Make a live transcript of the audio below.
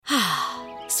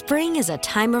Spring is a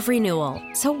time of renewal,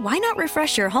 so why not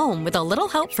refresh your home with a little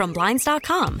help from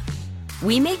Blinds.com?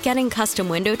 We make getting custom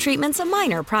window treatments a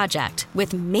minor project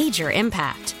with major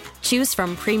impact. Choose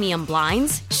from premium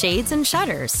blinds, shades, and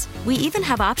shutters. We even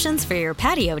have options for your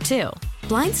patio, too.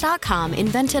 Blinds.com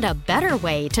invented a better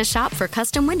way to shop for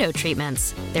custom window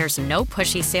treatments. There's no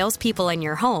pushy salespeople in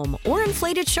your home or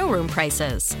inflated showroom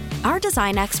prices. Our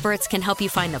design experts can help you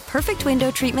find the perfect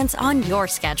window treatments on your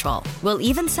schedule. We'll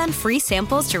even send free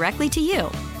samples directly to you.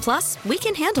 Plus, we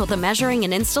can handle the measuring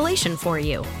and installation for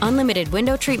you. Unlimited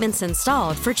window treatments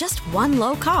installed for just one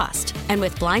low cost. And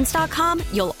with Blinds.com,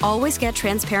 you'll always get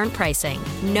transparent pricing.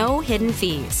 No hidden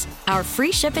fees. Our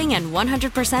free shipping and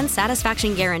 100%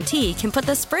 satisfaction guarantee can put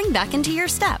the spring back into your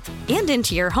step and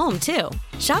into your home, too.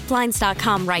 Shop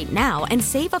Blinds.com right now and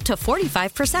save up to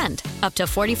 45%. Up to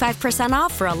 45%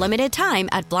 off for a limited time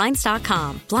at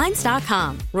Blinds.com.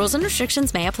 Blinds.com. Rules and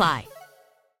restrictions may apply.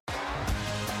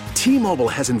 T-Mobile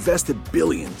has invested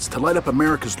billions to light up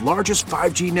America's largest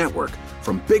 5G network,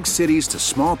 from big cities to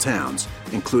small towns,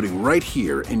 including right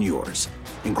here in yours.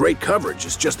 And great coverage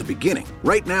is just the beginning.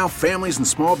 Right now, families and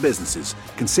small businesses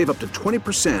can save up to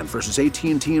 20% versus AT&T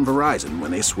and Verizon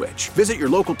when they switch. Visit your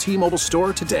local T-Mobile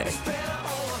store today.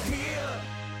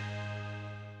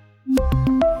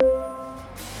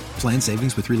 Plan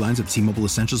savings with 3 lines of T-Mobile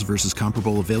Essentials versus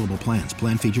comparable available plans.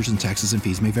 Plan features and taxes and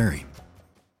fees may vary.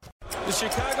 The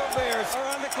Chicago Bears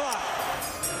are on the clock.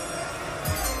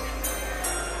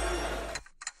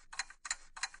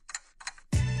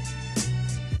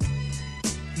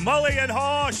 Mully and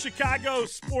Haw, Chicago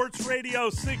Sports Radio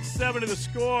 6-7 to the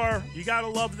score. You got to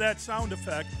love that sound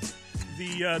effect.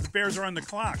 The Bears are on the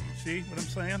clock. See what I'm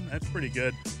saying? That's pretty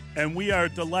good. And we are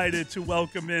delighted to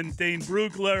welcome in Dane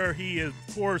Brugler. He is,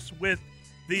 of course, with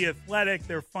The Athletic,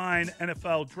 their fine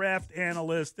NFL draft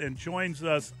analyst, and joins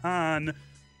us on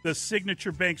the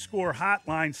Signature Bank Score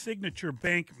Hotline. Signature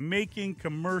Bank, making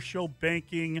commercial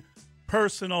banking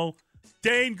personal.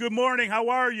 Dane, good morning. How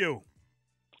are you?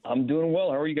 I'm doing well.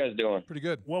 How are you guys doing? Pretty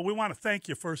good. Well, we want to thank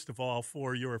you, first of all,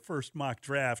 for your first mock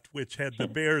draft, which had the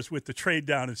Bears with the trade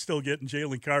down and still getting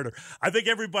Jalen Carter. I think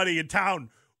everybody in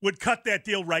town would cut that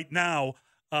deal right now.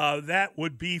 That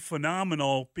would be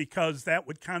phenomenal, because that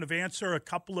would kind of answer a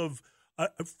couple of,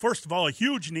 first of all, a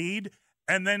huge need,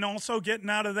 and then also getting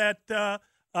out of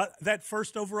that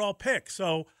first overall pick.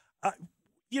 So,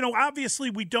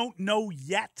 obviously we don't know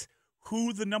yet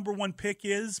who the number one pick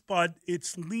is, but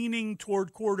it's leaning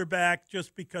toward quarterback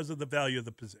just because of the value of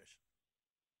the position.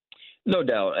 No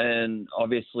doubt. And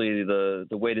obviously the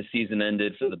way the season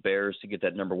ended for the Bears to get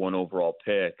that number one overall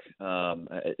pick,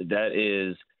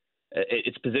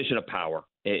 it's position of power,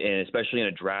 and especially in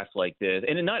a draft like this.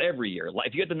 And not every year. Like,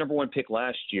 if you had the number one pick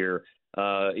last year,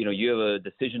 you have a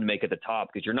decision to make at the top,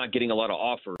 because you're not getting a lot of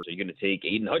offers. Are you going to take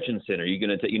Aiden Hutchinson? Are you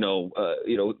going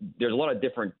to there's a lot of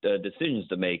different decisions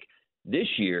to make. This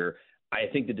year, I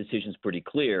think the decision's pretty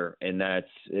clear, and that's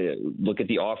look at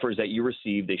the offers that you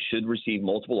receive. They should receive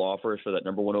multiple offers for that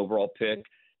number one overall pick.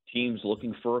 Teams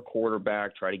looking for a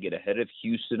quarterback, try to get ahead of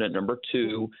Houston at number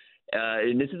 2.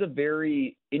 And this is a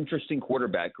very interesting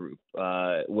quarterback group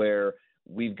where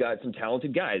we've got some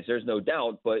talented guys. There's no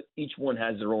doubt, but each one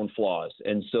has their own flaws.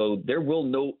 And so there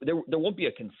won't be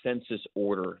a consensus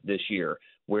order this year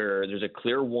where there's a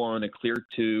clear 1, a clear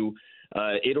 2.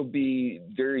 It'll be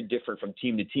very different from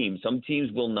team to team. Some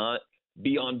teams will not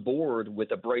be on board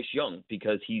with a Bryce Young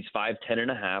because he's 5'10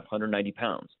 and a half, 190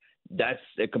 pounds. That's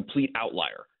a complete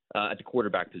outlier at the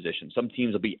quarterback position. Some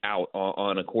teams will be out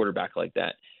on a quarterback like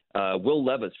that. Will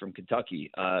Levis from Kentucky,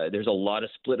 there's a lot of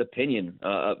split opinion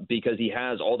because he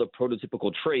has all the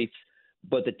prototypical traits,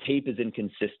 but the tape is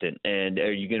inconsistent. And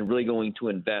are you really going to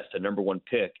invest a number one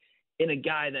pick in a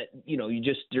guy that,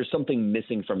 there's something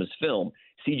missing from his film?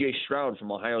 C.J. Stroud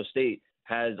from Ohio State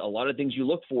has a lot of things you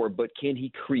look for, but can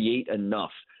he create enough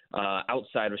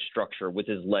outside of structure with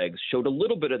his legs? Showed a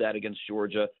little bit of that against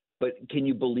Georgia, but can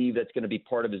you believe that's going to be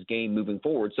part of his game moving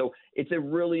forward? So it's a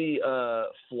really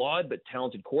flawed but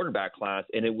talented quarterback class,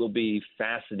 and it will be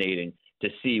fascinating to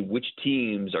see which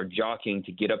teams are jockeying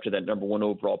to get up to that number one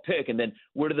overall pick. And then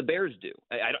what do the Bears do?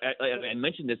 I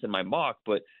mentioned this in my mock,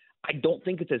 but I don't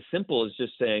think it's as simple as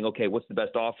just saying, okay, what's the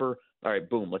best offer? All right,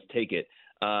 boom, let's take it.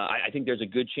 I think there's a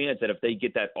good chance that if they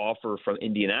get that offer from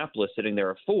Indianapolis sitting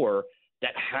there at 4,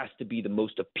 that has to be the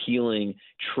most appealing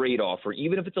trade offer,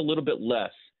 even if it's a little bit less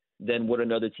than what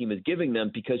another team is giving them,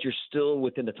 because you're still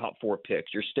within the top 4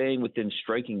 picks. You're staying within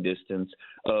striking distance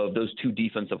of those 2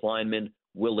 defensive linemen,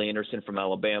 Will Anderson from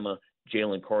Alabama,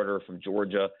 Jalen Carter from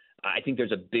Georgia. I think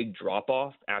there's a big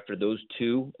drop-off after those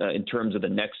 2 in terms of the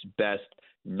next best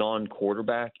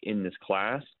non-quarterback in this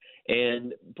class.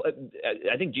 And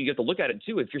I think you have to look at it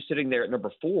too. If you're sitting there at number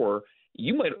 4,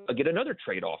 you might get another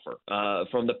trade offer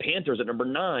from the Panthers at number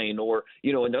 9, or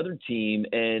another team,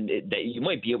 and you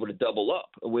might be able to double up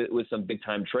with some big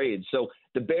time trades. So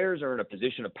the Bears are in a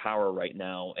position of power right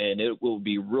now, and it will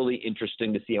be really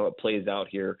interesting to see how it plays out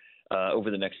here over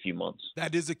the next few months.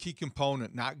 That is a key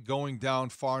component, not going down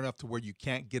far enough to where you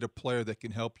can't get a player that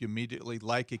can help you immediately,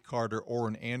 like a Carter or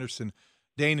an Anderson.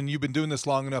 Dane, and you've been doing this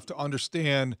long enough to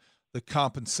understand the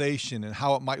compensation and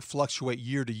how it might fluctuate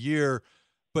year to year.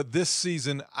 But this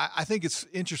season, I think it's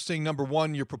interesting, number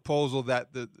one, your proposal that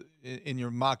in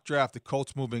your mock draft, the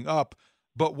Colts moving up,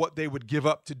 but what they would give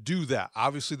up to do that.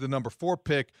 Obviously the number 4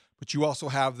 pick, but you also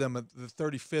have them at the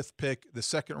 35th pick, the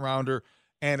second rounder,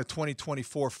 and a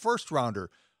 2024 first rounder.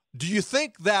 Do you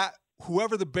think that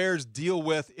whoever the Bears deal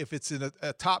with, if it's in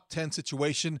a top 10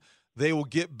 situation, they will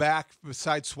get back,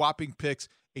 besides swapping picks,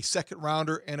 a second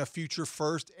rounder and a future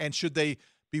first? And should they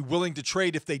be willing to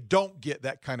trade if they don't get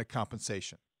that kind of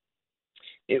compensation?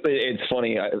 It's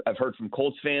funny. I've heard from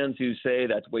Colts fans who say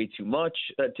that's way too much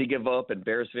to give up, and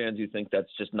Bears fans who think that's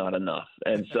just not enough.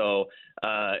 And so,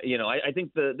 I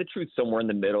think the truth's somewhere in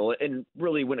the middle. And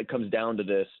really, when it comes down to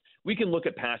this, we can look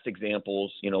at past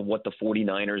examples, what the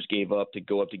 49ers gave up to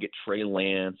go up to get Trey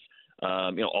Lance,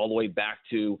 all the way back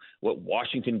to what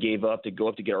Washington gave up to go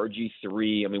up to get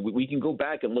RG3. I mean, we can go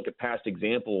back and look at past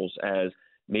examples as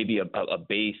maybe a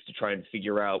base to try and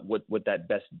figure out what that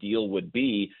best deal would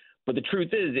be. But the truth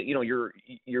is that,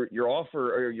 your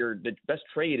offer or the best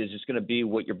trade is just going to be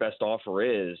what your best offer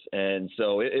is. And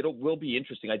so it will be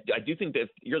interesting. I do think that if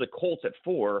you're the Colts at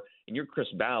 4 and you're Chris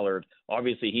Ballard,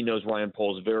 obviously he knows Ryan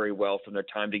Poles very well from their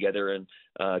time together in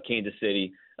Kansas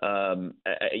City.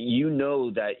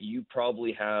 That you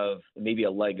probably have maybe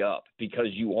a leg up because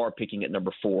you are picking at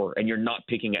number 4 and you're not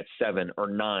picking at 7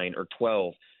 or 9 or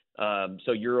 12.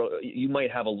 So you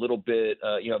might have a little bit,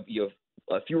 you have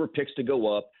fewer picks to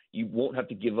go up. You won't have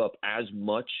to give up as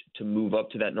much to move up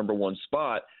to that number 1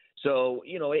 spot. So,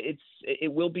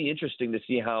 it will be interesting to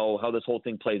see how this whole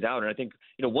thing plays out. And I think,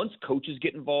 once coaches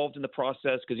get involved in the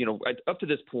process, because, up to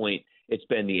this point, it's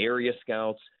been the area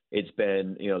scouts, it's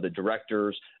been, the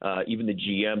directors, even the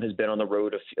GM has been on the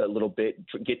road a little bit,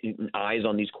 getting eyes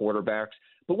on these quarterbacks.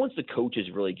 But once the coaches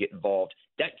really get involved,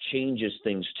 that changes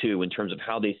things too in terms of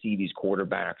how they see these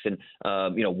quarterbacks and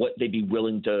what they'd be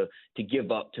willing to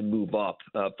give up to move up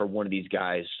for one of these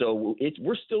guys. So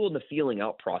we're still in the feeling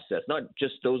out process, not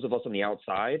just those of us on the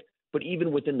outside, but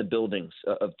even within the buildings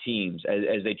of teams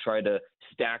as they try to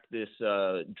stack this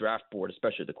draft board,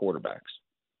 especially the quarterbacks.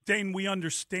 Dane, we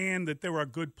understand that there are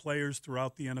good players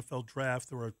throughout the NFL draft.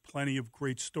 There are plenty of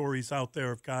great stories out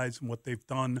there of guys and what they've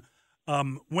done.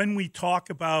 When we talk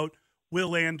about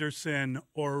Will Anderson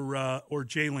or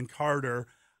Jalen Carter,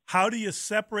 how do you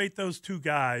separate those two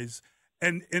guys?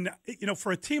 And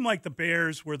for a team like the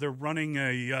Bears, where they're running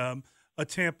a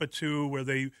Tampa 2, where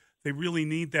they really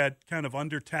need that kind of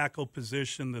under tackle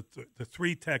position, the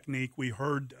 3 technique. We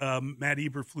heard Matt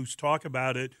Eberflus talk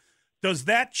about it. Does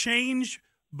that change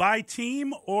by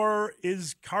team, or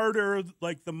is Carter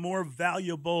like the more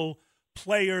valuable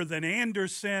player than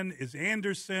Anderson? Is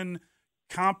Anderson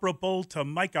comparable to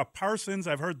Micah Parsons?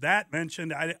 I've heard that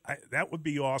mentioned. That would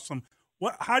be awesome.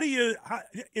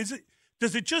 Does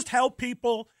it just help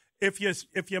people if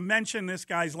you mention this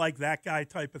guy's like that guy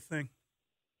type of thing?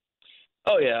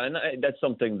 Oh yeah, and that's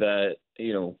something that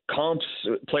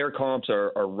player comps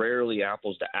are rarely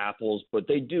apples to apples, but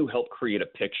they do help create a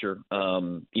picture.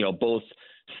 Both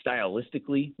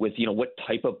stylistically with what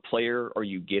type of player are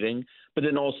you getting, but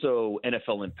then also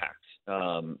NFL impact.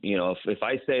 If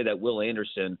I say that Will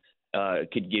Anderson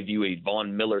could give you a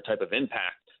Von Miller type of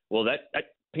impact, well, that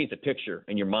paints a picture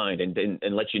in your mind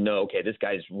and lets you know, okay, this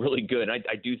guy's really good. And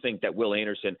I do think that Will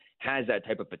Anderson has that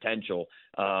type of potential.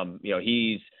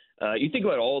 He's you think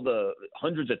about all the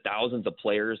hundreds of thousands of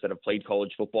players that have played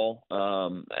college football.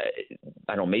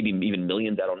 I don't know, maybe even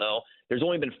millions. I don't know. There's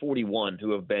only been 41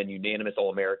 who have been unanimous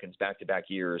All-Americans back-to-back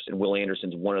years, and Will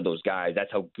Anderson's one of those guys.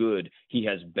 That's how good he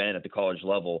has been at the college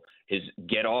level. His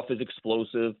get-off is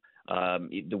explosive.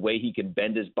 The way he can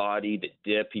bend his body, the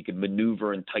dip, he can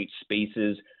maneuver in tight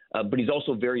spaces. But he's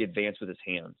also very advanced with his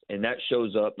hands, and that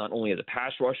shows up not only as a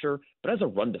pass rusher, but as a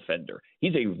run defender.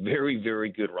 He's a very, very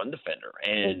good run defender,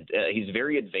 and he's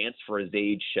very advanced for his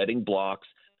age, shedding blocks.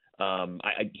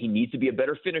 He needs to be a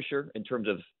better finisher in terms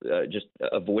of just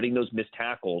avoiding those missed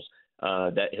tackles,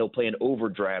 that he'll play an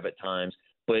overdrive at times.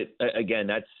 But again,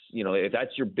 that's, if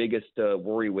that's your biggest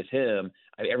worry with him,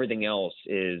 everything else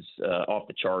is off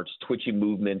the charts. Twitchy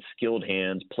movements, skilled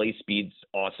hands, play speed's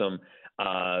awesome.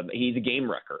 He's a game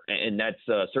wrecker, and that's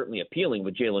certainly appealing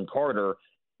with Jalen Carter.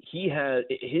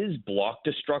 His block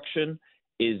destruction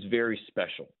is very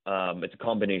special. It's a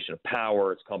combination of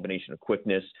power, it's a combination of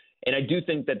quickness. And I do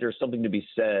think that there's something to be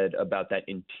said about that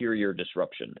interior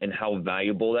disruption and how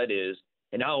valuable that is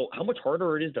and how much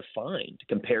harder it is to find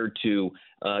compared to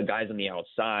guys on the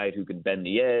outside who can bend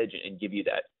the edge and give you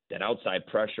that outside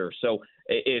pressure. So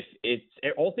if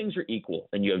all things are equal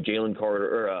and you have Jalen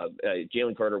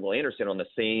Carter, Will Anderson on the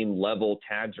same level,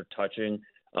 tags are touching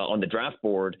on the draft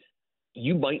board,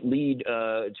 you might lead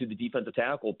to the defensive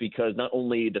tackle because not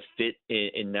only the fit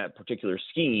in that particular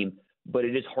scheme, but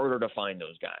it is harder to find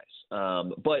those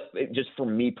guys. But just for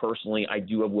me personally, I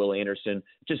do have Will Anderson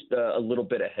just a little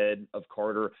bit ahead of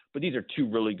Carter. But these are two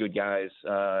really good guys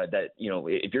that,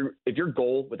 if your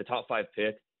goal with the top 5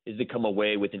 pick is to come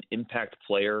away with an impact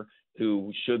player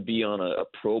who should be on a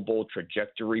Pro Bowl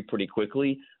trajectory pretty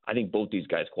quickly, I think both these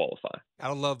guys qualify.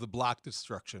 I love the block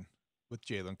destruction with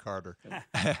Jalen Carter.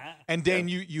 And Dane,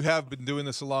 you have been doing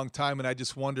this a long time, and I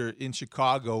just wonder, in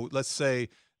Chicago, let's say,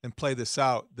 and play this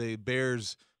out, the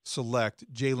Bears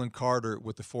select Jalen Carter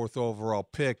with the 4th overall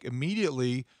pick.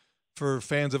 Immediately, for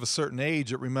fans of a certain age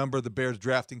that remember the Bears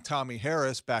drafting Tommy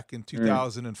Harris back in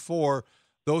 2004,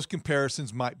 those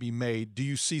comparisons might be made. Do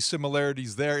you see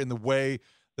similarities there in the way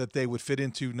that they would fit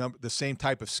into the same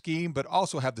type of scheme, but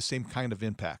also have the same kind of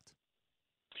impact?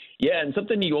 Yeah, and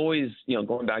something you always,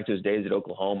 going back to his days at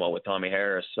Oklahoma with Tommy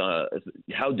Harris,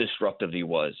 how disruptive he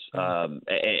was,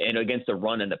 and against the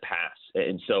run and the pass.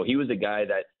 And so he was a guy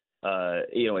that,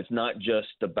 it's not just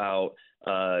about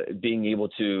being able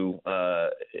to,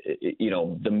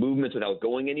 the movements without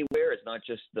going anywhere. It's not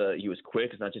just he was quick.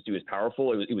 It's not just he was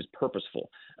powerful. He was purposeful.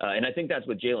 And I think that's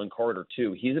with Jalen Carter,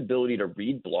 too. His ability to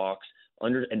read blocks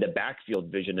and the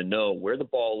backfield vision to know where the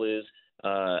ball is.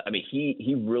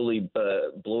 He really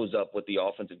blows up what the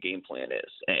offensive game plan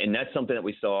is. And that's something that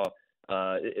we saw,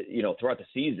 throughout the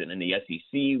season in the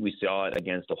SEC. We saw it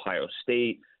against Ohio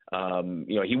State.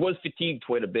 He was fatigued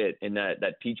quite a bit in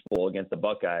that Peach Bowl against the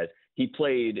Buckeyes.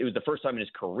 It was the first time in his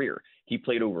career he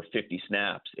played over 50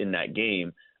 snaps in that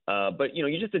game. But you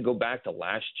just have to go back to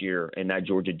last year in that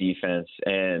Georgia defense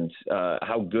and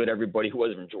how good everybody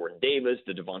was, from Jordan Davis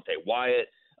to Devontae Wyatt,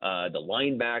 the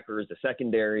linebackers, the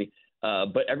secondary.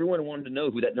 But everyone wanted to know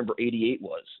who that number 88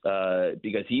 was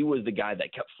because he was the guy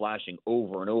that kept flashing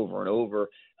over and over and over.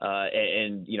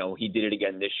 And he did it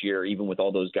again this year, even with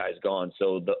all those guys gone.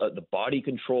 So the body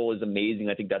control is amazing.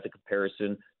 I think that's a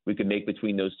comparison we could make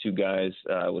between those two guys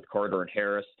with Carter and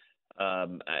Harris.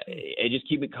 I just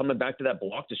keep it coming back to that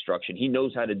block destruction. He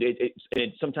knows how to do it.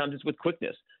 And sometimes it's with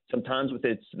quickness. Sometimes with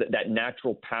that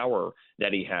natural power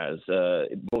that he has,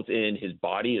 both in his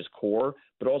body, his core,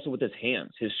 but also with his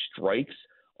hands. His strikes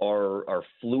are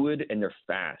fluid and they're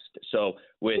fast. So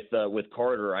with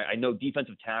Carter, I know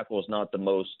defensive tackle is not the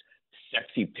most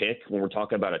sexy pick when we're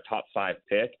talking about a top 5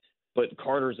 pick, but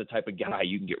Carter is the type of guy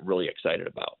you can get really excited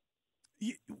about.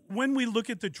 When we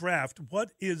look at the draft,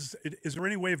 is there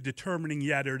any way of determining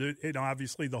yet, or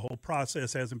obviously the whole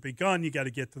process hasn't begun. You got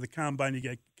to get to the combine,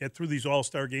 you get through these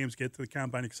all-star games, get to the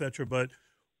combine, et cetera. But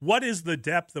what is the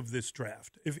depth of this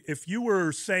draft? If you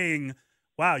were saying,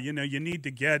 wow, you need to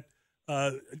get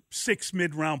 6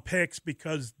 mid-round picks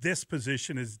because this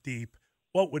position is deep,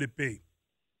 what would it be?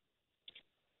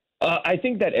 I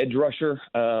think that edge rusher,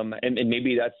 and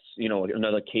maybe that's,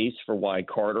 another case for why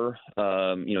Carter,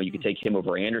 you could take him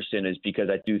over Anderson, is because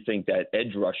I do think that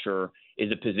edge rusher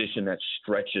is a position that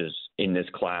stretches in this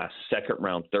class, 2nd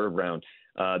round, 3rd round.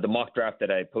 The mock draft that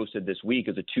I posted this week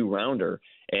is a 2-rounder.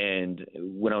 And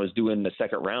when I was doing the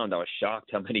 2nd round, I was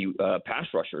shocked how many pass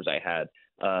rushers I had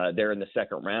there in the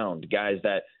 2nd round. Guys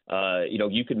that,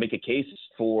 you could make a case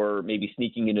for maybe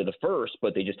sneaking into the 1st,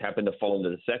 but they just happen to fall into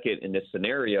the 2nd in this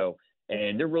scenario.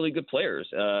 And they're really good players.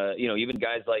 Even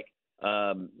guys like,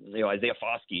 Isaiah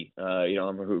Foskey,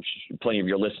 who plenty of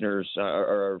your listeners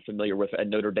are familiar with at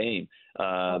Notre Dame.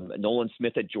 Nolan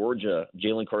Smith at Georgia,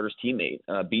 Jalen Carter's teammate.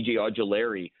 B.J.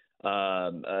 Ojulari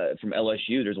from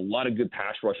LSU. There's a lot of good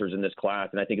pass rushers in this class,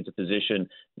 and I think it's a position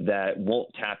that won't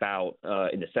tap out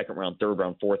in the 2nd round, 3rd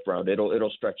round, 4th round.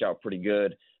 It'll stretch out pretty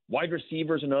good. Wide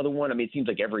receivers, another one. It seems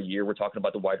like every year we're talking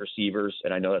about the wide receivers,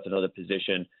 and I know that's another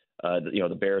position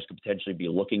the Bears could potentially be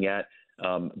looking at.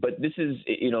 But this is,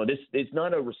 it's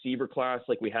not a receiver class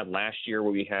like we had last year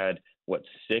where we had,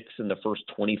 6 in the first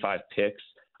 25 picks.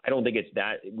 I don't think it's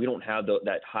that. We don't have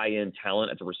that high-end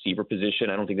talent at the receiver position.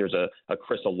 I don't think there's a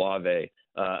Chris Olave,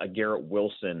 a Garrett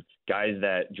Wilson, guys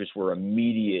that just were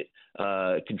immediate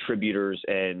contributors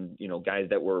and, guys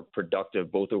that were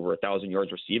productive both over 1,000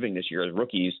 yards receiving this year as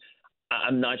rookies.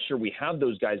 I'm not sure we have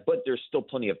those guys, but there's still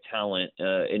plenty of talent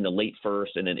in the late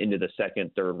first and then into the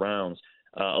second, third rounds.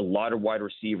 A lot of wide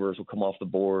receivers will come off the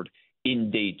board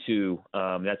in day two.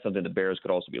 That's something the Bears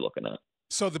could also be looking at.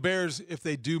 So the Bears, if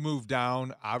they do move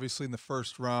down, obviously in the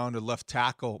first round, a left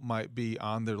tackle might be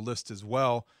on their list as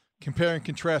well. Compare and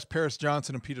contrast Paris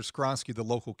Johnson and Peter Skoronski, the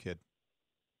local kid.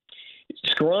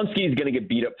 Skoronski is going to get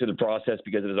beat up through the process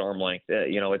because of his arm length.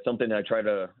 It's something that I try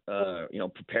to,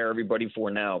 prepare everybody for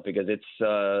now because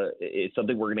it's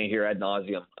something we're going to hear ad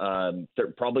nauseum.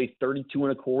 Probably 32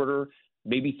 and a quarter,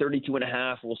 maybe 32 and a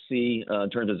half. We'll see in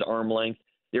terms of his arm length.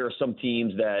 There are some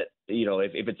teams that,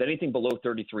 if it's anything below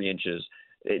 33 inches,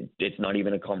 it's not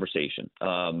even a conversation.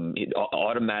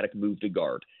 Automatic move to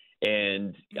guard.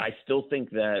 And I still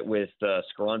think that with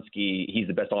Skoronski, he's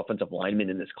the best offensive lineman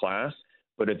in this class.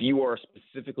 But if you are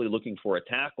specifically looking for a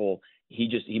tackle,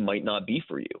 he might not be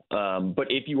for you. But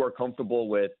if you are comfortable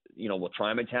with, we'll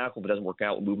try him a tackle, if it doesn't work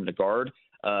out, we'll move him to guard.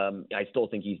 I still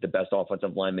think he's the best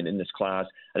offensive lineman in this class.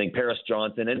 I think Paris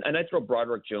Johnson, and I throw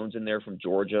Broderick Jones in there from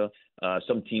Georgia.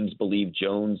 Some teams believe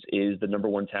Jones is the number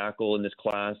one tackle in this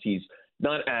class. He's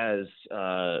not as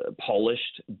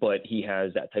polished, but he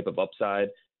has that type of upside.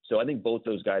 So I think both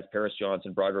those guys, Paris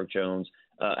Johnson, Broderick Jones,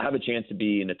 have a chance to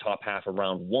be in the top half of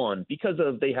round one because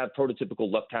they have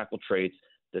prototypical left tackle traits,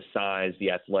 the size,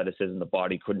 the athleticism, the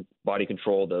body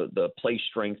control, the play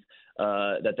strength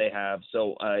that they have.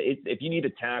 So if you need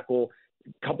a tackle,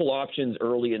 a couple options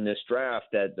early in this draft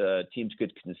that teams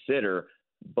could consider.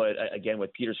 But again,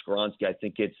 with Peter Skoronski, I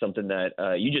think it's something that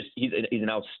he's an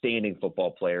outstanding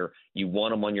football player. You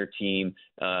want him on your team.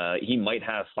 He might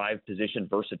have 5-position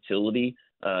versatility,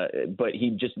 but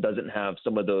he just doesn't have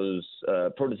some of those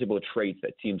prototypical traits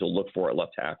that teams will look for at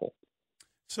left tackle.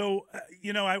 So,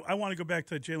 I want to go back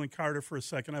to Jalen Carter for a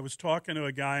second. I was talking to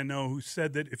a guy I know who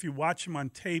said that if you watch him on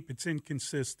tape, it's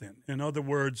inconsistent. In other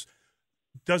words,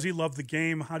 does he love the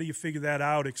game? How do you figure that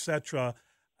out, et cetera?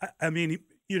 I mean,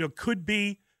 could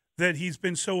be that he's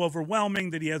been so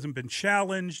overwhelming that he hasn't been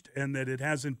challenged and that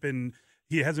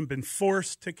he hasn't been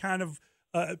forced to kind of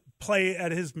play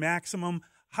at his maximum.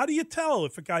 How do you tell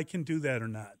if a guy can do that or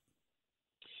not?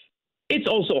 It's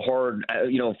also hard,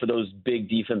 for those big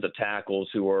defensive tackles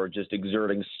who are just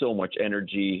exerting so much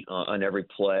energy on every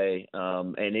play,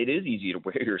 and it is easy to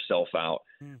wear yourself out.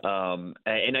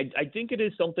 And I think it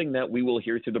is something that we will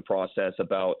hear through the process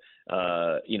about,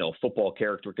 football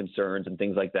character concerns and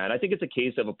things like that. I think it's a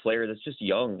case of a player that's just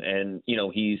young and,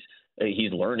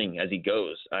 he's learning as he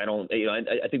goes. I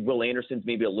think Will Anderson's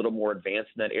maybe a little more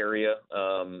advanced in that area,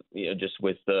 just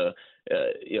with the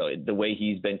way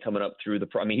he's been coming up through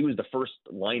he was the first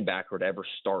linebacker to ever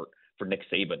start for Nick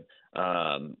Saban,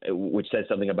 which says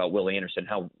something about Will Anderson,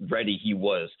 how ready he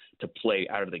was to play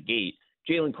out of the gate.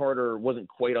 Jalen Carter wasn't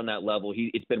quite on that level.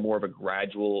 It's been more of a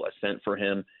gradual ascent for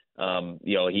him.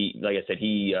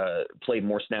 He played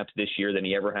more snaps this year than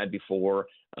he ever had before.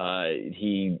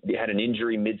 He had an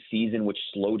injury mid-season, which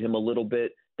slowed him a little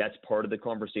bit. That's part of the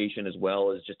conversation as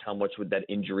well, is just how much would that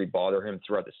injury bother him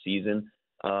throughout the season.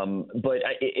 But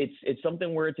it's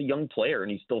something where it's a young player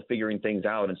and he's still figuring things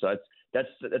out. And so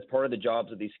that's part of the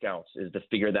jobs of these scouts, is to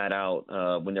figure that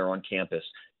out when they're on campus.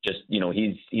 Just,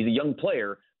 he's a young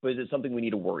player, but is it something we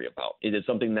need to worry about? Is it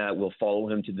something that will follow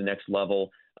him to the next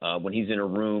level when he's in a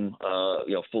room,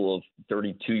 full of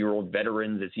 32-year-old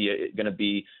veterans? Is he going to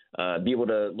be able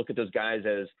to look at those guys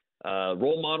as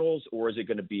role models, or is it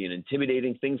going to be an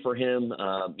intimidating thing for him?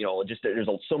 There's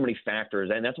so many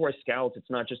factors, and that's why scouts, it's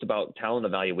not just about talent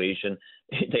evaluation.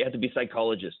 They have to be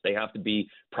psychologists. They have to be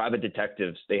private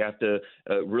detectives. They have to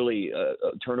really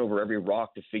turn over every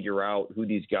rock to figure out who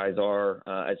these guys are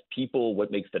as people,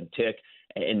 what makes them tick.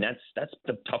 And that's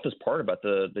the toughest part about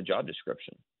the job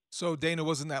description. So, Dana,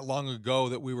 wasn't that long ago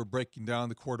that we were breaking down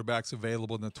the quarterbacks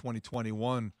available in the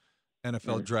 2021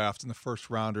 NFL draft in the first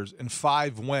rounders, and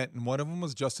 5 went, and one of them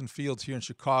was Justin Fields here in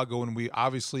Chicago, and we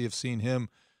obviously have seen him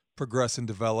progress and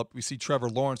develop. We see Trevor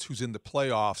Lawrence, who's in the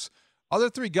playoffs. Other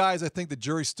 3 guys, I think the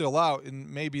jury's still out, and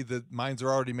maybe the minds are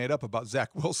already made up about Zach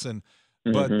Wilson,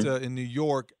 but in New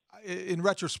York, in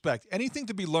retrospect, anything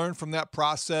to be learned from that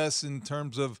process in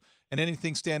terms of, and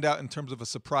anything stand out in terms of a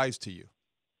surprise to you?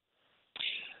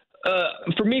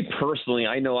 For me personally,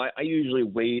 I know I usually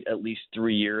wait at least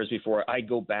 3 years before I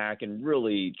go back and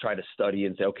really try to study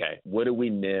and say, okay, what did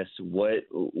we miss?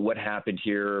 What happened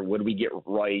here? What did we get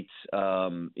right?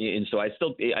 And so like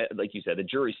you said, the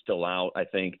jury's still out, I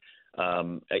think.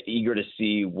 Eager to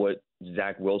see what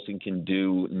Zach Wilson can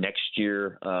do next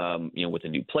year, with a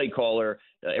new play caller,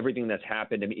 everything that's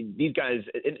happened. I mean, these guys,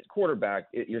 quarterback,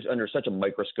 you're under such a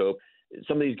microscope.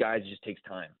 Some of these guys just takes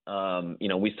time.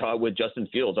 We saw it with Justin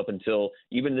Fields up until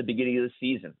even the beginning of the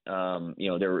season.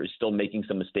 They were still making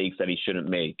some mistakes that he shouldn't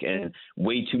make and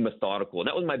way too methodical. And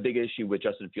that was my big issue with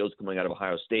Justin Fields coming out of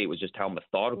Ohio State, was just how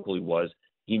methodical he was.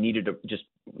 He needed to just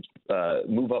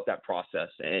move up that process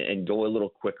and go a little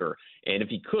quicker. And if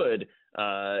he could,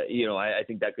 I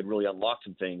think that could really unlock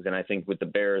some things. And I think with the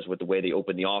Bears, with the way they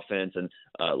opened the offense and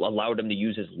allowed him to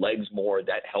use his legs more,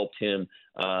 that helped him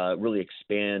really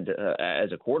expand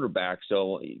as a quarterback.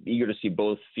 So eager to see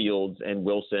both Fields and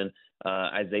Wilson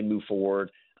as they move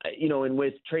forward. And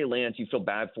with Trey Lance, you feel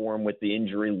bad for him with the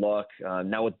injury luck.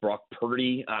 Now with Brock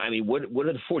Purdy, what do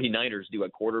the 49ers do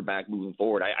at quarterback moving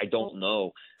forward? I don't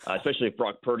know, especially if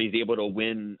Brock Purdy is able to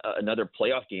win another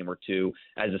playoff game or two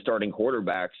as a starting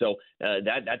quarterback. So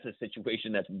that's a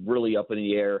situation that's really up in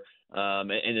the air. And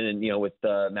then, with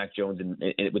Mac Jones and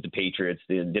with the Patriots,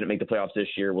 they didn't make the playoffs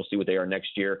this year. We'll see what they are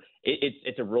next year.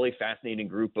 It's a really fascinating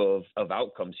group of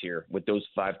outcomes here with those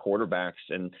 5 quarterbacks.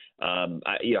 And, I'm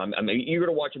eager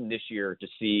to watch them this year to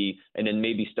see, and then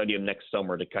maybe study them next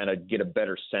summer to kind of get a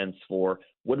better sense for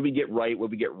what do we get right, what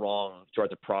do we get wrong throughout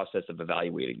the process of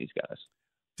evaluating these guys.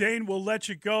 Dane, we'll let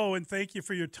you go, and thank you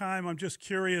for your time. I'm just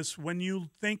curious, when you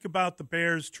think about the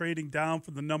Bears trading down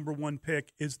for the number 1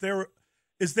 pick, is there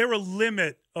a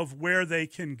limit of where they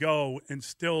can go and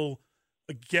still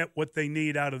get what they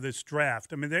need out of this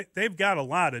draft? I mean, they've got a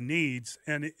lot of needs,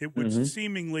 and it would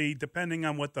seemingly, depending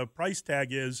on what the price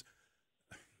tag is,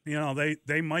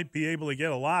 they might be able to get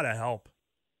a lot of help.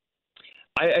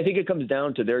 I think it comes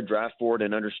down to their draft board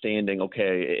and understanding,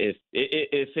 okay,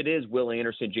 if it is Will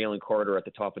Anderson, Jalen Carter at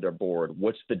the top of their board,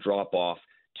 what's the drop-off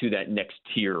to that next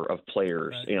tier of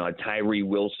players? Right. Tyree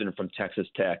Wilson from Texas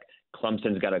Tech.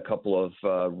 Clemson's got a couple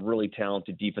of really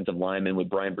talented defensive linemen with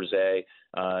Brian Brzee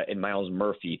and Miles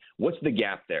Murphy. What's the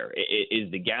gap there? Is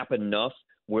the gap enough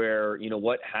where,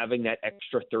 having that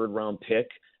extra third-round pick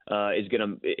is going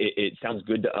to – it sounds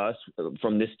good to us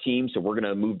from this team, so we're going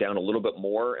to move down a little bit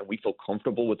more, and we feel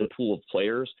comfortable with the pool of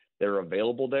players that are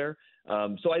available there.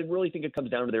 So I really think it comes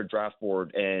down to their draft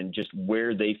board and just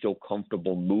where they feel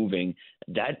comfortable moving.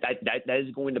 That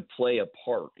is going to play a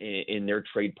part in their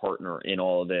trade partner in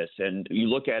all of this. And you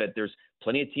look at it, there's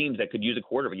plenty of teams that could use a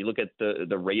quarterback. You look at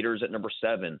the Raiders at number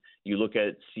 7. You look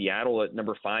at Seattle at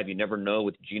number 5. You never know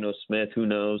with Geno Smith. Who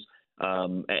knows?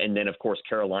 And then, of course,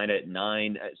 Carolina at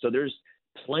 9. So there's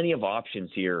plenty of options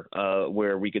here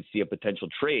where we could see a potential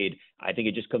trade. I think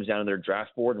it just comes down to their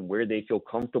draft board and where they feel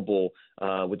comfortable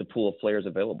with the pool of players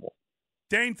available.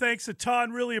 Dane, thanks a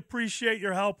ton. Really appreciate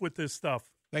your help with this stuff.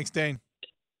 Thanks, Dane.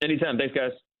 Anytime. Thanks,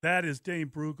 guys. That is Dane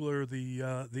Brugler,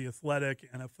 the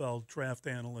Athletic NFL draft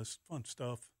analyst. Fun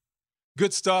stuff.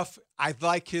 Good stuff. I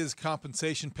like his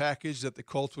compensation package that the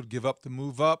Colts would give up to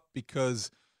move up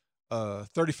because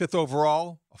 35th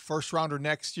overall, a first-rounder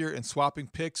next year, and swapping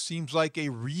picks seems like a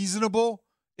reasonable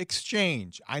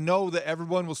exchange. I know that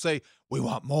everyone will say, we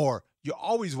want more. You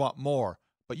always want more.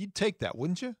 But you'd take that,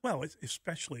 wouldn't you? Well,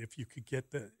 especially if you could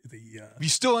get the you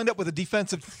still end up with a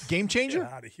defensive game changer?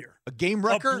 Get out of here. A game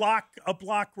wrecker? A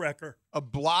block wrecker. A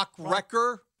block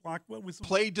wrecker? What was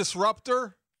play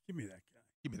disruptor? Give me that guy.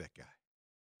 Give me that guy.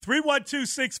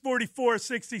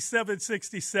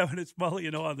 312-644-6767. It's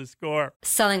Mully on the Score.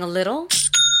 Selling a little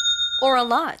or a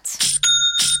lot?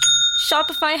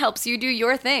 Shopify helps you do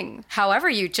your thing, however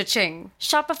you cha-ching.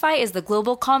 Shopify is the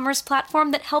global commerce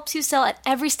platform that helps you sell at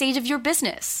every stage of your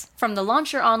business. From the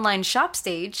launch your online shop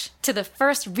stage, to the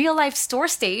first real-life store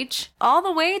stage, all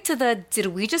the way to the did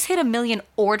we just hit 1 million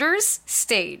orders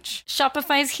stage.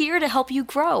 Shopify's here to help you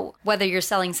grow. Whether you're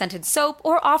selling scented soap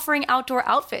or offering outdoor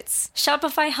outfits,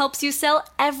 Shopify helps you sell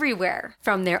everywhere.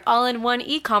 From their all-in-one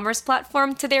e-commerce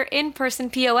platform to their in-person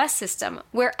POS system,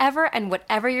 wherever and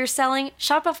whatever you're selling,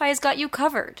 Shopify's got you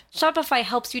covered. Shopify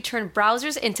helps you turn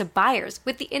browsers into buyers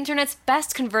with the internet's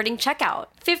best converting checkout.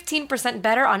 15%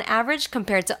 better on average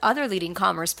compared to other leading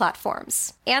commerce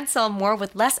platforms. And sell more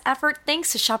with less effort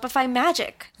thanks to Shopify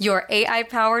Magic, your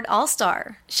AI-powered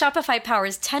all-star. Shopify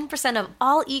powers 10% of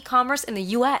all e-commerce in the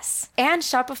U.S. And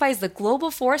Shopify is the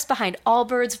global force behind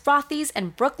Allbirds, Rothy's,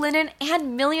 and Brooklinen,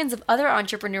 and millions of other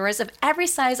entrepreneurs of every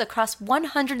size across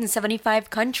 175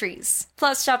 countries.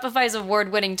 Plus, Shopify's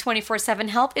award-winning 24/7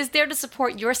 help is there to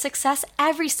support your success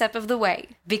every step of the way.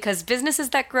 Because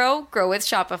businesses that grow, grow with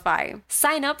Shopify.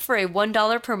 Sign up for a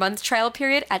 $1 per month trial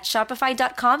period at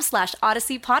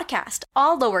shopify.com/Odyssey Podcast,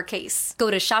 all lowercase. Go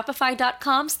to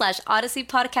shopify.com/Odyssey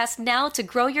Podcast now to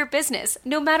grow your business,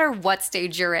 no matter what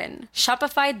stage you're in.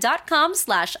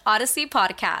 Shopify.com/Odyssey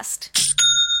Podcast.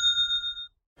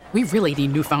 We really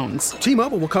need new phones.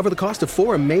 T-Mobile will cover the cost of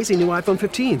 4 amazing new iPhone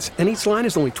 15s, and each line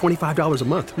is only $25 a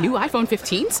month. New iPhone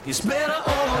 15s? It's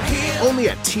better over here. Only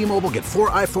at T-Mobile, get 4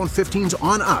 iPhone 15s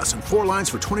on us and 4 lines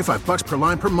for $25 per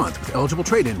line per month with eligible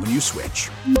trade-in when you switch.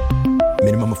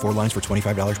 Minimum of 4 lines for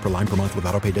 $25 per line per month with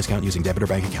autopay discount using debit or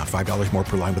bank account. $5 more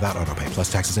per line without autopay,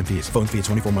 plus taxes and fees. Phone fee at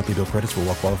 24 monthly bill credits for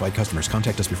well-qualified customers.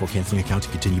 Contact us before canceling account to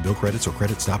continue bill credits or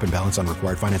credit stop and balance on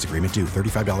required finance agreement due.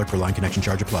 $35 per line connection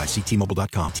charge applies. See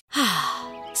T-Mobile.com.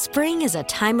 Spring is a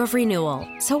time of renewal,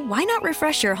 so why not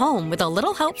refresh your home with a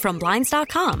little help from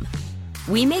Blinds.com?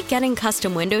 We make getting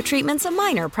custom window treatments a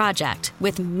minor project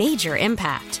with major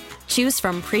impact. Choose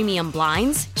from premium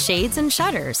blinds, shades, and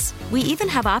shutters. We even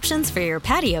have options for your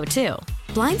patio, too.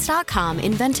 Blinds.com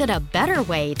invented a better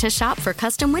way to shop for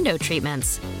custom window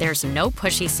treatments. There's no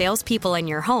pushy salespeople in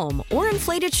your home or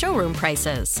inflated showroom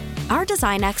prices. Our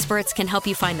design experts can help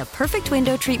you find the perfect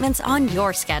window treatments on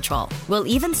your schedule. We'll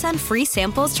even send free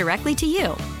samples directly to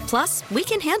you. Plus, we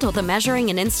can handle the measuring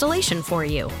and installation for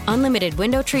you. Unlimited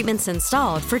window treatments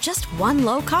installed for just one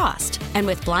low cost. And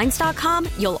with Blinds.com,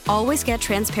 you'll always get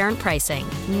transparent pricing.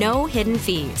 No hidden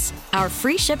fees. Our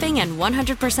free shipping and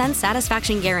 100%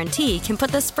 satisfaction guarantee can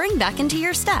put the spring back into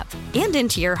your step and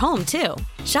into your home, too.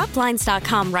 Shop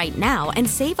Blinds.com right now and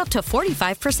save up to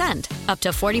 45%. Up to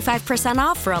 45%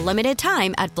 off for a limited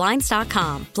time at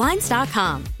Blinds.com.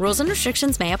 Blinds.com. Rules and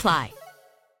restrictions may apply.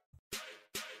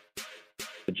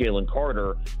 Jalen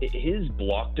Carter, his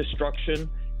block destruction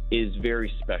is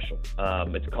very special.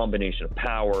 It's a combination of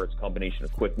power, it's a combination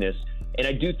of quickness. And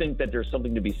I do think that there's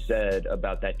something to be said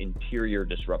about that interior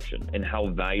disruption and how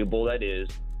valuable that is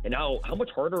and how much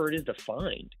harder it is to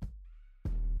find.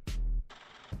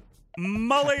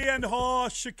 Mully and Haw,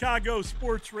 Chicago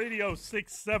Sports Radio,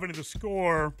 6-7 The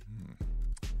Score.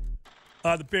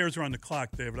 The Bears are on the clock,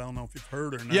 David. I don't know if you've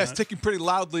heard or not. Yeah, it's ticking pretty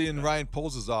loudly in Ryan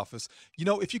Poles' office. You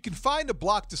know, if you can find a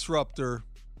block disruptor,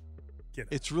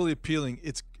 it's really appealing.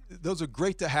 Those are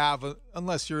great to have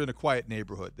unless you're in a quiet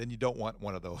neighborhood. Then you don't want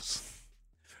one of those.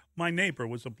 My neighbor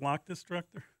was a block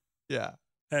disruptor. Yeah.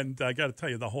 And I got to tell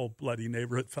you, the whole bloody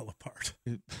neighborhood fell apart.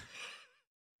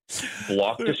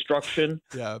 Block destruction?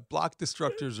 Yeah, block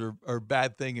destructors are a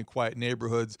bad thing in quiet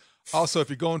neighborhoods. Also, if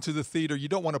you're going to the theater, you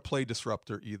don't want to play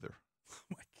disruptor either. Oh,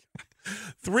 my God.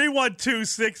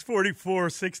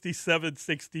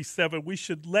 312-644-6767. We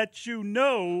should let you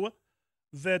know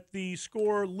that the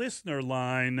Score listener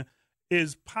line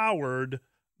is powered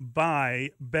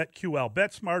by BetQL.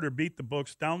 Bet smarter, beat the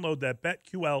books. Download that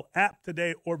BetQL app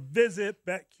today or visit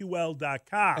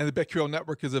BetQL.com. And the BetQL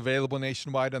network is available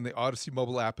nationwide on the Odyssey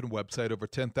mobile app and website, over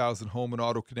 10,000 home and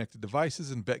auto-connected devices,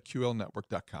 and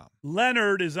BetQLnetwork.com.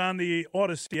 Leonard is on the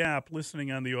Odyssey app, listening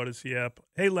on the Odyssey app.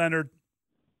 Hey, Leonard.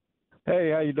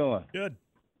 Hey, how you doing? Good.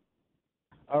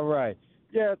 All right.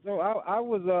 Yeah, so I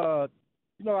was, I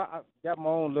got my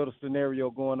own little scenario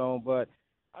going on, but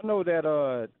I know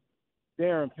that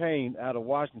Darren Payne out of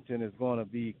Washington is going to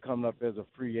be coming up as a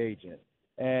free agent.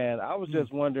 And I was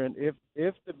just wondering if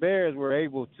the Bears were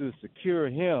able to secure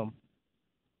him,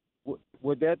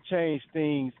 would that change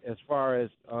things as far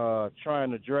as trying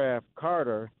to draft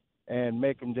Carter and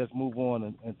make him just move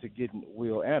on and to getting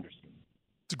Will Anderson?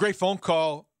 It's a great phone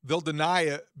call. They'll deny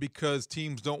it because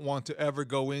teams don't want to ever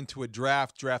go into a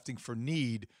drafting for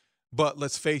need. But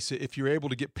let's face it, if you're able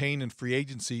to get Payne in free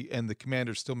agency, and the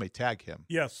Commanders still may tag him.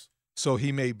 Yes. So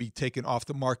he may be taken off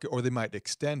the market, or they might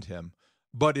extend him.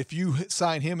 But if you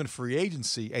sign him in free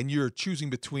agency and you're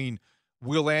choosing between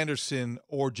Will Anderson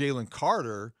or Jalen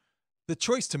Carter, the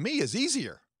choice to me is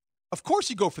easier. Of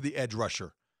course you go for the edge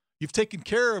rusher. You've taken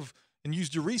care of and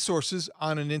used your resources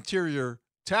on an interior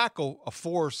tackle, a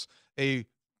force, a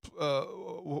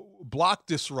block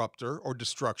disruptor or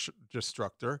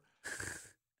destructor.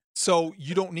 So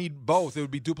you don't need both. It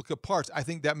would be duplicate parts. I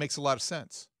think that makes a lot of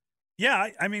sense. Yeah,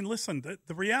 I mean, listen,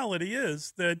 the reality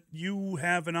is that you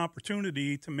have an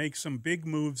opportunity to make some big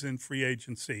moves in free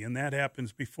agency, and that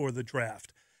happens before the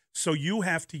draft. So you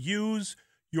have to use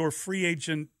your free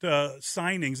agent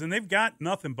signings, and they've got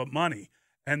nothing but money,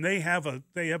 and they have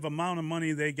amount of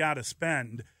money they got to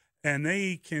spend, and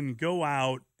they can go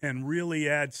out and really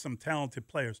add some talented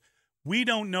players. We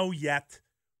don't know yet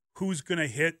who's going to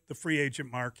hit the free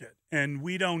agent market, and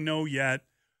we don't know yet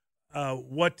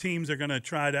what teams are going to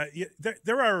try to.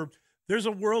 there's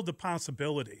a world of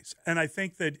possibilities. And I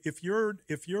think that if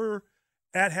you're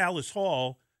at Hallis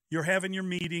Hall, you're having your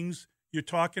meetings, you're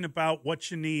talking about what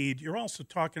you need, you're also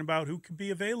talking about who could be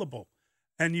available.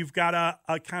 And you've got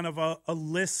a kind of a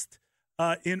list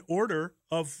in order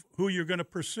of who you're going to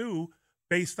pursue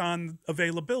based on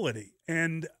availability.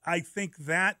 And I think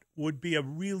that would be a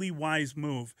really wise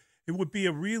move. It would be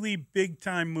a really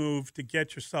big-time move to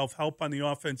get yourself help on the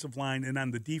offensive line and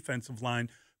on the defensive line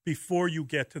before you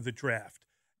get to the draft.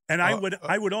 And I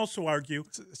would also argue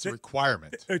it's a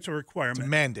requirement. It's a requirement. It's a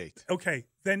mandate. Okay,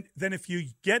 then if you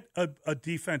get a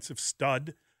defensive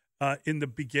stud in the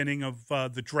beginning of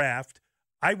the draft,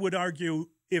 I would argue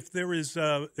if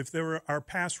there are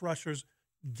pass rushers,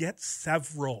 get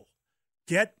several.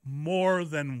 Get more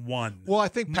than one. Well, I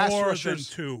think pass more rushers,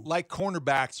 than two. like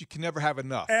cornerbacks, you can never have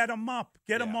enough. Add them up.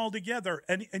 Get them all together.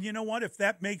 And you know what? If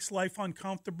that makes life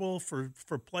uncomfortable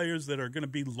for players that are going to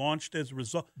be launched as a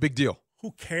result. Big deal.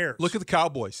 Who cares? Look at the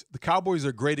Cowboys. The Cowboys are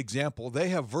a great example. They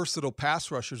have versatile pass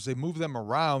rushers. They move them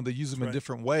around. They use them in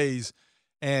different ways.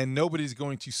 And nobody's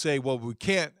going to say, well, we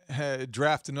can't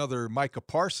draft another Micah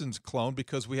Parsons clone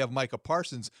because we have Micah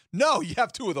Parsons. No, you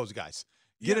have two of those guys.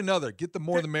 Get another. Get the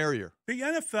more the merrier. The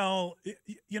NFL,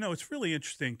 it's really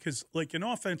interesting because, like, an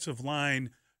offensive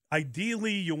line,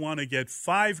 ideally you want to get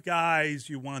 5 guys.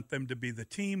 You want them to be the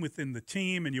team within the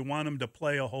team, and you want them to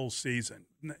play a whole season.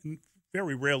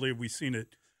 Very rarely have we seen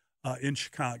it in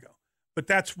Chicago. But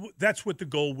that's what the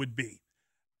goal would be.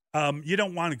 You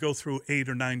don't want to go through 8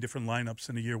 or 9 different lineups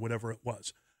in a year, whatever it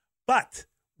was. But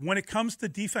when it comes to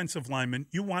defensive linemen,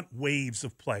 you want waves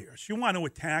of players. You want to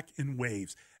attack in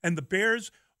waves. And the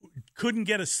Bears couldn't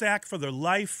get a sack for their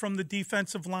life from the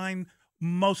defensive line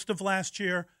most of last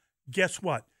year. Guess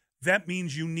what? That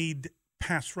means you need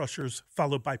pass rushers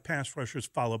followed by pass rushers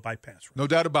followed by pass rushers. No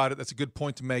doubt about it. That's a good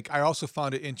point to make. I also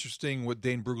found it interesting what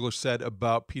Dane Brugler said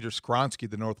about Peter Skronsky,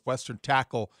 the Northwestern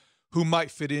tackle, who might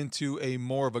fit into a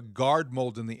more of a guard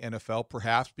mold in the NFL,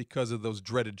 perhaps because of those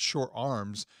dreaded short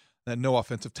arms that no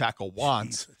offensive tackle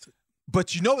wants. But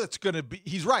that's going to be –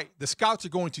 he's right. The scouts are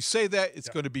going to say that. It's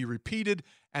going to be repeated.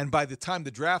 And by the time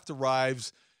the draft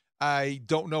arrives, I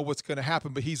don't know what's going to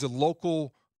happen. But he's a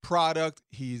local product.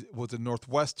 He was a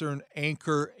Northwestern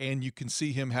anchor, and you can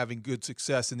see him having good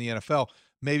success in the NFL.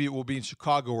 Maybe it will be in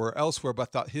Chicago or elsewhere, but I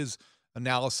thought his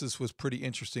analysis was pretty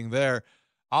interesting there.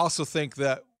 I also think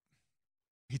that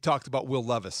he talked about Will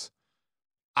Levis.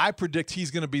 I predict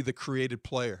he's going to be the created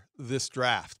player this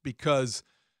draft because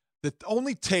the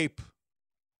only tape,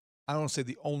 I don't want to say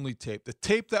the only tape, the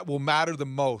tape that will matter the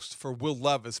most for Will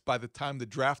Levis by the time the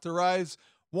draft arrives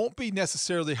won't be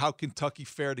necessarily how Kentucky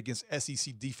fared against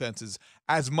SEC defenses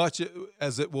as much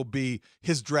as it will be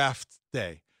his draft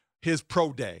day, his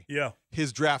pro day,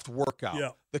 his draft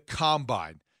workout, the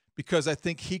combine. Because I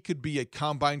think he could be a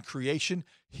combine creation,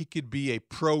 he could be a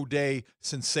pro day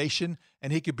sensation,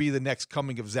 and he could be the next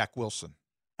coming of Zach Wilson.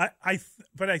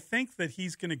 But I think that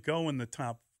he's going to go in the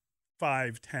top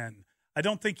 5, 10. I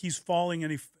don't think he's falling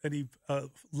any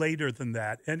later than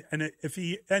that. And if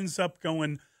he ends up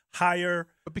going higher,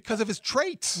 but because of his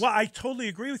traits. Well, I totally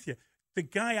agree with you. The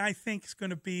guy I think is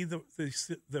going to be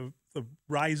the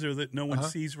riser that no one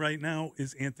sees right now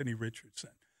is Anthony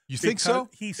Richardson. You think so?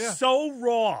 He's so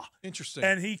raw. Interesting.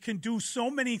 And he can do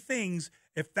so many things.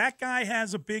 If that guy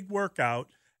has a big workout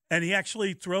and he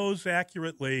actually throws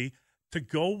accurately to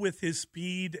go with his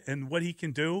speed and what he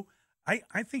can do,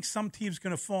 I think some team's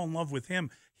going to fall in love with him.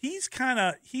 He's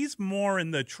more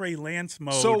in the Trey Lance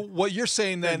mode. So what you're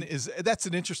saying then is that's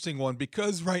an interesting one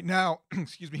because right now,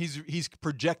 he's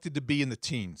projected to be in the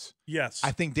teens. Yes.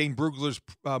 I think Dane Brugler's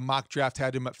mock draft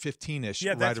had him at 15-ish,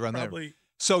 right around probably, there.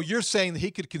 So you're saying that he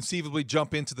could conceivably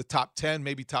jump into the top 10,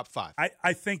 maybe top 5?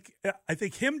 I think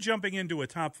him jumping into a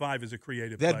top 5 is a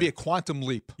creative That'd player. be a quantum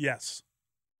leap. Yes.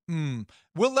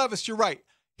 Will Levis, you're right.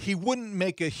 He wouldn't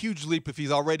make a huge leap if he's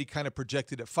already kind of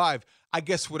projected at 5. I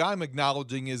guess what I'm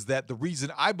acknowledging is that the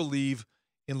reason I believe,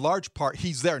 in large part,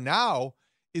 he's there now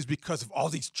is because of all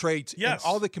these traits and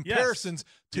all the comparisons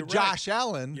to Josh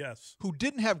Allen, who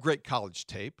didn't have great college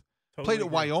tape. Totally played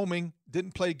at Wyoming,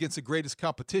 didn't play against the greatest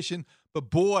competition, but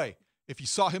boy, if you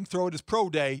saw him throw at his pro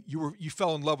day, you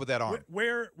fell in love with that arm.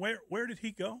 Where did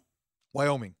he go?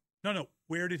 Wyoming. No.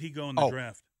 Where did he go in the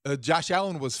draft? Josh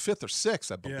Allen was 5th or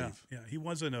 6th, I believe. Yeah. He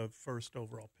wasn't a first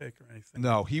overall pick or anything.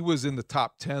 No, he was in the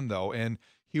top 10 though, and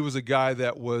he was a guy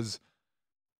that was.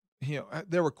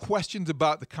 There were questions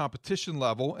about the competition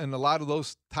level and a lot of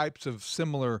those types of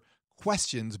similar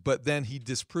questions, but then he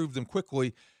disproved them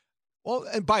quickly. Well,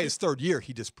 and by his third year,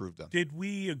 he disproved them. Did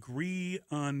we agree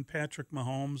on Patrick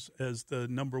Mahomes as the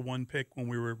number 1 pick when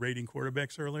we were rating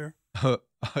quarterbacks earlier?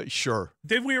 Sure.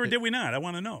 Did we or did we not? I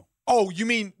want to know. Oh, you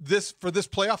mean this for this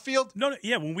playoff field? No,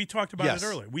 yeah, when we talked about it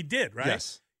earlier. We did, right?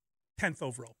 Yes. 10th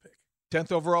overall pick.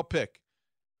 10th overall pick.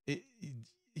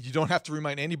 You don't have to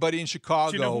remind anybody in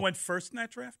Chicago. Do you know who went first in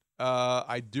that draft?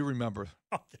 I do remember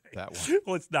that one.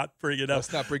 Let's not bring it up.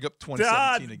 Let's not bring up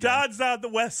 2017 again. Don's on the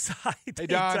west side. Hey,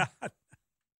 Don.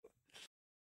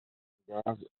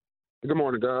 Good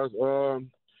morning, guys.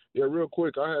 Yeah, real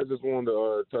quick, I had just wanted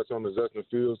to touch on the Justin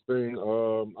Fields thing.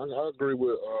 I agree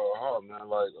with Hall, man.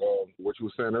 Like what you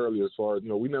were saying earlier, as far as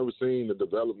we never seen the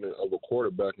development of a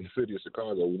quarterback in the city of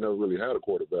Chicago. We never really had a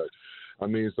quarterback. I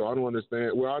mean, so I don't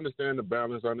understand. Well, I understand the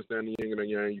balance. I understand the yin and the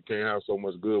yang. You can't have so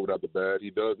much good without the bad.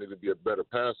 He does need to be a better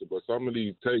passer, but some of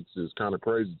these takes is kind of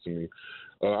crazy to me.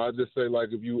 I just say, like,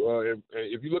 if you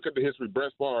look at the history,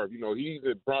 Brett Favre, he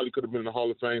probably could have been in the Hall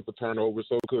of Fame for turnovers,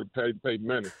 so could have Peyton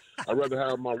Manning. I'd rather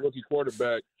have my rookie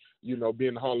quarterback, be in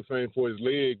the Hall of Fame for his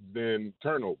legs than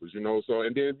turnovers, So,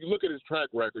 and then if you look at his track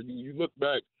record, you look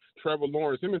back, Trevor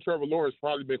Lawrence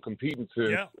probably been competing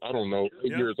since, I don't know,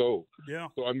 8 years old. Yeah.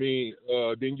 So, I mean,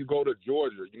 then you go to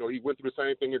Georgia. He went through the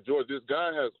same thing in Georgia. This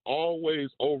guy has always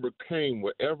overcame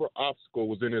whatever obstacle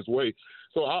was in his way.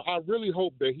 So I really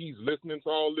hope that he's listening to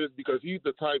all this, because he's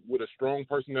the type with a strong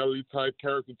personality type,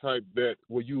 character type that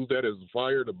will use that as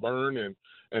fire to burn and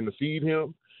to feed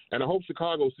him. And I hope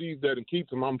Chicago sees that and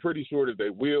keeps him. I'm pretty sure that they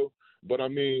will. But, I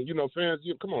mean, fans,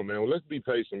 come on, man. Well, let's be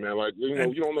patient, man. Like, you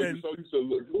don't know. You're so used to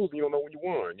losing, you don't know when you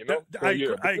won, So,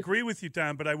 I agree with you,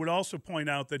 Tom, but I would also point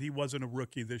out that he wasn't a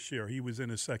rookie this year. He was in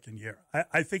his second year.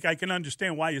 I think I can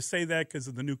understand why you say that because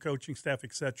of the new coaching staff,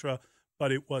 et cetera, but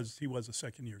he was a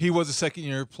second-year player. He was a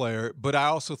second-year player, but I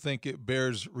also think it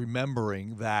bears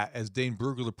remembering that, as Dane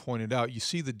Brugler pointed out, you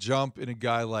see the jump in a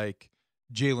guy like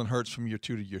Jalen Hurts from year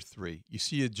 2 to year 3. You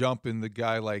see a jump in the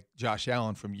guy like Josh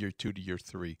Allen from year 2 to year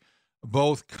 3.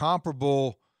 Both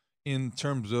comparable in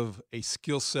terms of a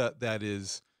skill set that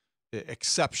is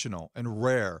exceptional and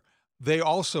rare. They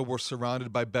also were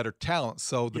surrounded by better talent.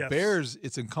 So the Bears,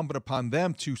 it's incumbent upon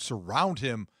them to surround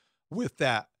him with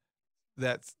that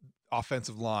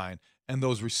offensive line and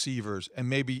those receivers, and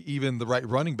maybe even the right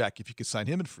running back if you could sign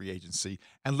him in free agency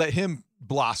and let him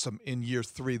blossom in year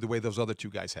 3 the way those other two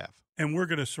guys have. And we're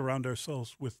going to surround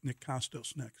ourselves with Nick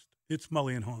Kostos next. It's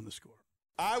Mully and Haw on The Score.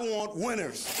 I want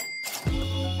winners.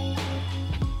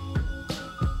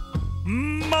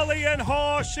 Mully and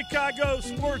Haw, Chicago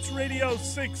Sports Radio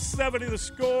 670. The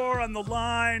Score. On the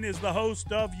line is the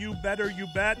host of You Better You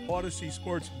Bet, Odyssey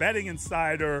Sports Betting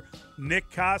Insider, Nick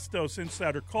Kostos.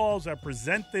 Insider calls are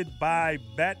presented by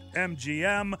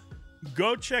BetMGM.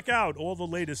 Go check out all the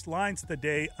latest lines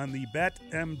today on the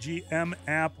BetMGM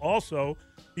app. Also,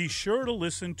 be sure to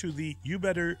listen to the You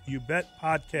Better You Bet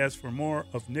podcast for more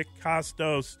of Nick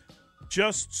Kostos.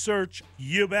 Just search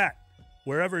You Bet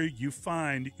wherever you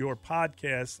find your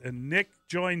podcasts. And Nick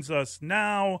joins us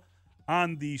now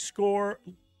on the Score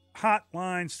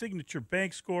hotline, Signature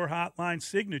Bank Score hotline,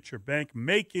 Signature Bank,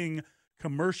 making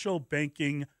commercial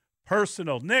banking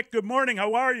personal. Nick, good morning.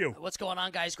 How are you? What's going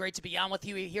on, guys? Great to be on with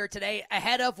you here today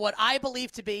ahead of what I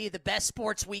believe to be the best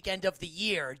sports weekend of the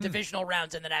year, divisional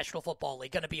rounds in the National Football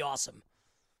League. Going to be awesome.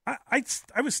 I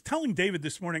was telling David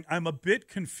this morning, I'm a bit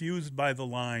confused by the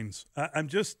lines. I'm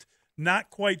just not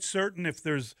quite certain if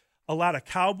there's a lot of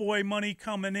Cowboy money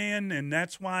coming in, and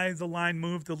that's why the line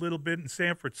moved a little bit in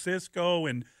San Francisco,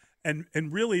 and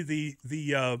really the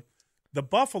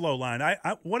Buffalo line.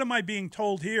 What am I being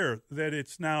told here that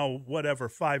it's now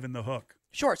 5 in the hook?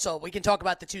 Sure, so we can talk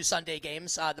about the 2 Sunday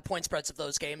games, the point spreads of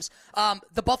those games.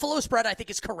 The Buffalo spread, I think,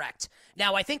 is correct.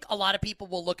 Now, I think a lot of people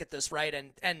will look at this, right,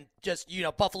 and just,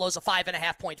 Buffalo's a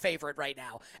 5.5-point favorite right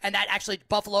now. And that actually,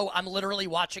 Buffalo, I'm literally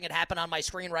watching it happen on my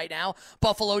screen right now.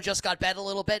 Buffalo just got bet a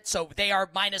little bit, so they are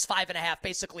minus 5.5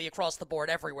 basically across the board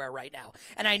everywhere right now.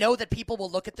 And I know that people will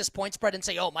look at this point spread and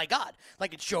say, oh, my God,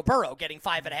 like it's Joe Burrow getting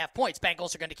 5.5 points.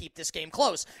 Bengals are going to keep this game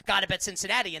close. Got to bet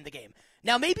Cincinnati in the game.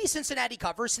 Now, maybe Cincinnati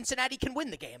covers. Cincinnati can win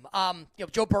the game.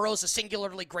 Joe Burrow is a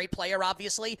singularly great player,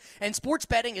 obviously, and sports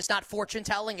betting is not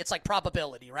fortune-telling. It's like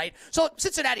probability, right? So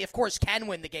Cincinnati, of course, can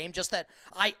win the game, just that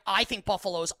I think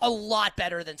Buffalo's a lot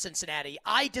better than Cincinnati.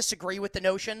 I disagree with the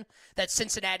notion that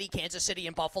Cincinnati, Kansas City,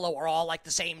 and Buffalo are all like the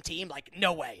same team. Like,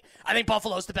 no way. I think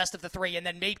Buffalo's the best of the 3, and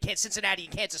then maybe Cincinnati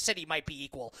and Kansas City might be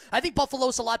equal. I think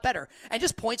Buffalo's a lot better. And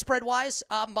just point spread-wise,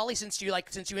 Mully, since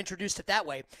you introduced it that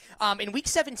way, in Week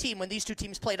 17, when these two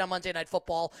teams played on Monday Night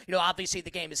Football, obviously the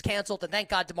game is canceled, and thank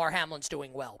God DeMar Hamlin's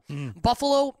doing well.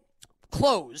 Buffalo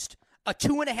closed a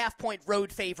 2.5-point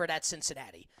road favorite at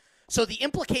Cincinnati. So the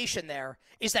implication there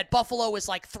is that Buffalo is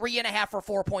like 3.5 or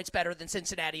 4 points better than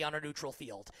Cincinnati on a neutral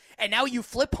field. And now you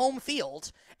flip home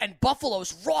field, and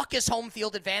Buffalo's raucous home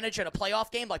field advantage in a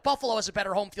playoff game, like Buffalo has a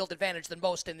better home field advantage than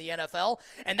most in the NFL,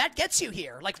 and that gets you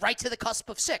here, like right to the cusp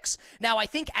of 6. Now, I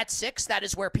think at 6, that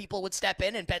is where people would step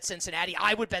in and bet Cincinnati.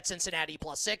 I would bet Cincinnati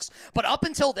 +6. But up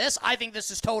until this, I think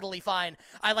this is totally fine.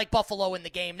 I like Buffalo in the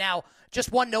game. Now,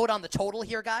 just one note on the total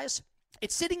here, guys.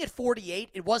 It's sitting at 48.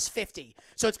 It was 50.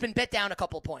 So it's been bet down a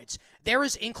couple points. There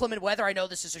is inclement weather. I know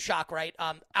this is a shock, right?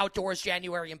 Outdoors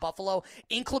January in Buffalo.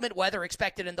 Inclement weather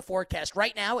expected in the forecast.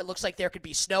 Right now, it looks like there could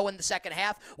be snow in the second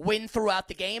half, wind throughout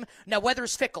the game. Now, weather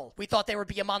is fickle. We thought there would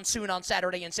be a monsoon on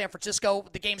Saturday in San Francisco.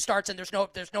 The game starts and there's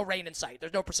no rain in sight.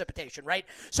 There's no precipitation, right?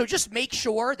 So just make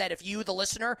sure that if you, the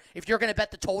listener, if you're going to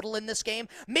bet the total in this game,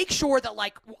 make sure that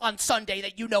like on Sunday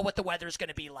that you know what the weather is going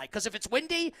to be like. Because if it's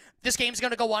windy, this game's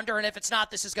going to go under, and if it's not,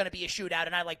 this is going to be a shootout,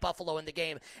 and I like Buffalo in the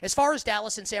game. As far as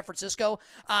Dallas and San Francisco,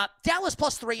 Dallas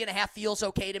 +3.5 feels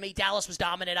okay to me. Dallas was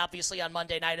dominant, obviously, on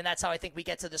Monday night, and that's how I think we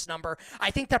get to this number. I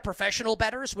think that professional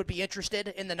bettors would be interested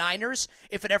in the Niners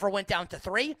if it ever went down to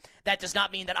 3. That does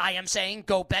not mean that I am saying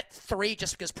go bet 3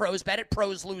 just because pros bet it.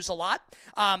 Pros lose a lot,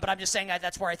 but I'm just saying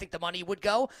that's where I think the money would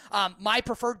go. My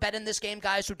preferred bet in this game,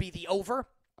 guys, would be the over,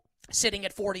 sitting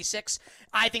at 46.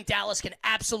 I think Dallas can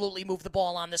absolutely move the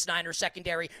ball on this Niners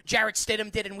secondary. Jarrett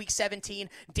Stidham did in Week 17.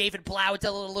 David Blau did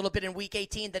a little bit in Week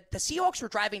 18. The Seahawks were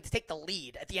driving to take the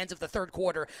lead at the end of the third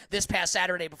quarter this past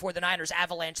Saturday before the Niners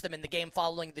avalanched them in the game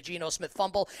following the Geno Smith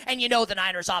fumble. And you know the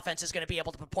Niners offense is going to be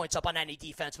able to put points up on any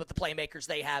defense with the playmakers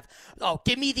they have. Oh,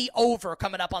 give me the over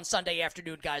coming up on Sunday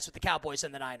afternoon, guys, with the Cowboys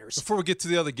and the Niners. Before we get to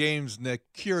the other games,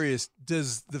 Nick, curious,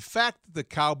 does the fact that the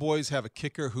Cowboys have a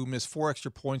kicker who missed 4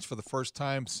 extra points for the first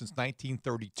time since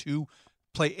 1932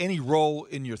 play any role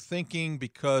in your thinking?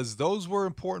 Because those were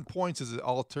important points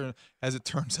as it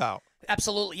turns out.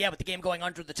 Absolutely, yeah, with the game going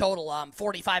under the total,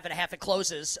 45.5 it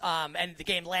closes, and the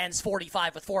game lands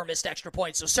 45 with 4 missed extra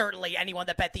points. So certainly anyone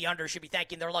that bet the under should be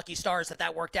thanking their lucky stars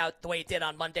that worked out the way it did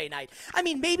on Monday night. I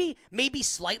mean, maybe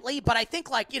slightly, but I think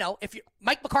if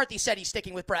Mike McCarthy said he's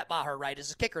sticking with Brett Maher, right,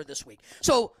 as a kicker this week.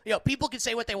 So, people can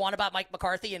say what they want about Mike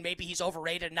McCarthy, and maybe he's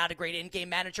overrated and not a great in-game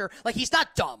manager. Like, he's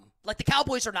not dumb. Like, the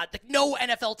Cowboys are not. No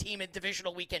NFL team in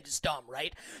divisional weekend is dumb,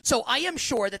 right? So I am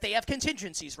sure that they have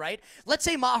contingencies, right? Let's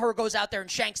say Maher goes out there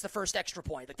and shanks the first extra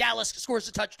point. Like, Dallas scores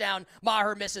a touchdown,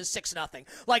 Maher misses 6-0.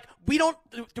 Like,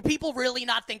 do people really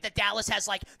not think that Dallas has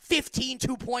like 15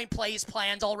 2-point plays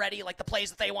planned already, like the plays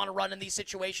that they want to run in these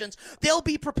situations? They'll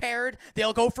be prepared.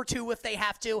 They'll go for 2 if they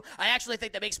have to. I actually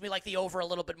think that makes me like the over a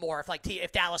little bit more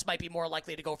if Dallas might be more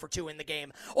likely to go for 2 in the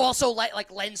game. Also,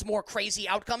 lends more crazy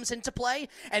outcomes into play,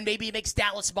 and maybe it makes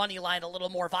Dallas money line a little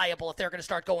more viable if they're going to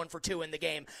start going for 2 in the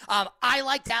game. I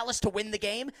like Dallas to win the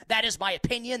game. That is my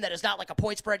opinion. That is not like a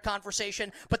point spread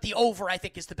conversation, but the over, I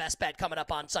think, is the best bet coming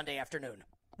up on Sunday afternoon.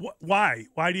 Why?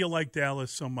 Why do you like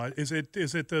Dallas so much? Is it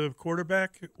the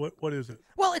quarterback? What is it?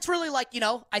 Well, it's really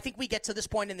I think we get to this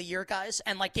point in the year, guys,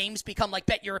 and games become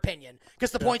bet your opinion because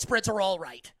the point spreads are all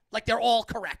right. They're all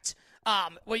correct.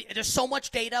 There's so much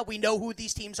data. We know who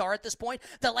these teams are at this point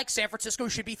that San Francisco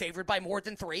should be favored by more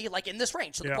than 3, in this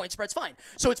range. So the point spread's fine.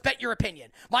 So it's bet your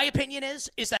opinion. My opinion is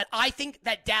that I think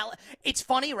that Dallas, it's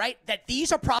funny, right? That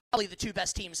these are probably the 2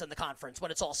 best teams in the conference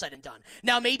when it's all said and done.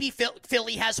 Now, maybe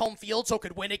Philly has home field, so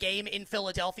could win a game in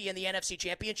Philadelphia in the NFC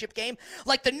Championship game.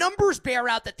 The numbers bear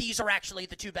out that these are actually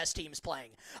the 2 best teams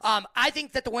playing. I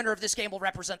think that the winner of this game will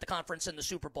represent the conference in the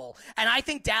Super Bowl. And I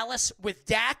think Dallas, with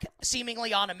Dak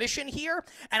seemingly on a mission here,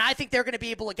 and I think they're going to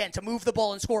be able, again, to move the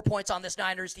ball and score points on this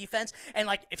Niners defense. And,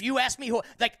 if you ask me who,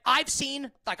 I've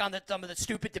seen, on some of the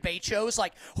stupid debate shows,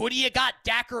 who do you got,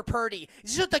 Dak or Purdy?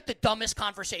 These are, the dumbest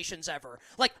conversations ever.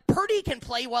 Purdy can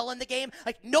play well in the game.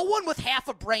 No one with half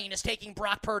a brain is taking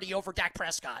Brock Purdy over Dak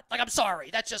Prescott. I'm sorry.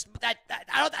 That's just,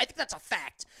 I think that's a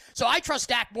fact. So I trust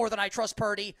Dak more than I trust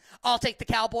Purdy. I'll take the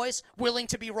Cowboys, willing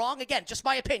to be wrong. Again, just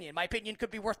my opinion. My opinion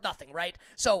could be worth nothing, right?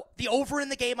 So the over in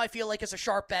the game, I feel like, is a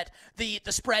sharp bet. The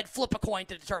spread, flip a coin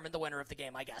to determine the winner of the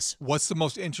game, I guess. What's the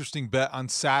most interesting bet on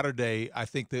Saturday? I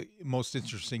think the most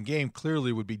interesting game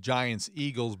clearly would be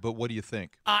Giants-Eagles, but what do you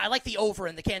think? I like the over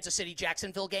in the Kansas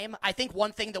City-Jacksonville game. I think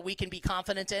one thing that we can be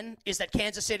confident in is that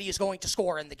Kansas City is going to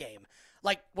score in the game.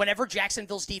 Like, whenever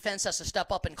Jacksonville's defense has to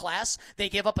step up in class, they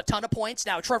give up a ton of points.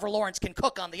 Now, Trevor Lawrence can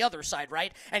cook on the other side,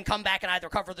 right? And come back and either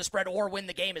cover the spread or win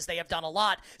the game, as they have done a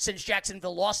lot since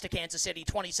Jacksonville lost to Kansas City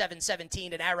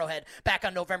 27-17 in Arrowhead back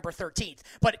on November 13th.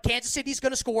 But Kansas City's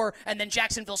going to score, and then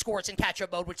Jacksonville scores in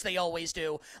catch-up mode, which they always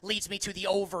do. Leads me to the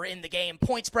over in the game.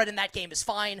 Point spread in that game is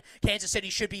fine. Kansas City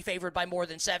should be favored by more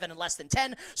than 7 and less than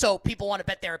 10. So people want to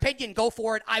bet their opinion, go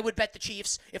for it. I would bet the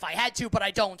Chiefs if I had to, but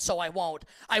I don't, so I won't.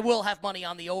 I will have money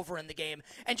on the over in the game.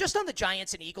 And just on the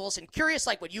Giants and Eagles, and curious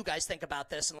like what you guys think about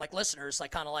this, and like listeners,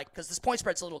 like kind of like, because this point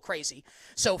spread's a little crazy.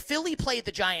 So Philly played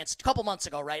the Giants a couple months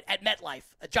ago, right, at MetLife,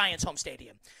 a Giants home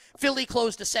stadium. Philly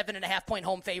closed a 7.5-point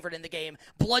home favorite in the game,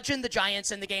 bludgeoned the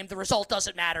Giants in the game. The result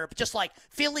doesn't matter, but just like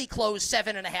Philly closed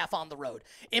 7.5 on the road.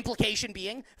 Implication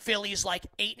being Philly's like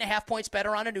 8.5 points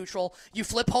better on a neutral. You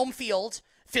flip home field,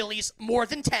 Philly's more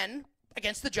than 10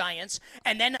 against the Giants,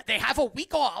 and then they have a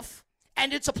week off,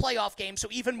 and it's a playoff game, so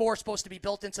even more supposed to be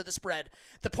built into the spread.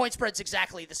 The point spread's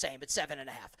exactly the same. It's 7.5.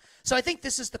 So I think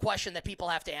this is the question that people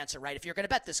have to answer, right, if you're going to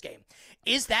bet this game.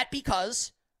 Is that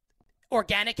because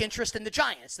organic interest in the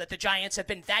Giants, that the Giants have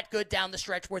been that good down the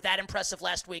stretch, were that impressive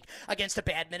last week against a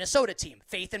bad Minnesota team?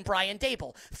 Faith in Brian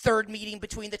Daboll. Third meeting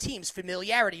between the teams.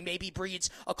 Familiarity maybe breeds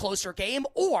a closer game,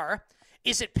 or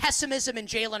is it pessimism in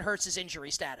Jalen Hurts'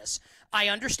 injury status? I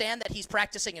understand that he's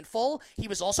practicing in full. He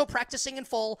was also practicing in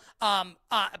full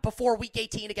before Week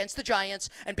 18 against the Giants,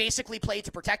 and basically played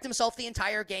to protect himself the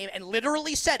entire game, and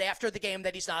literally said after the game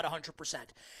that he's not 100%.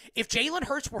 If Jalen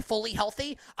Hurts were fully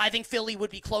healthy, I think Philly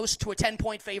would be close to a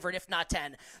 10-point favorite, if not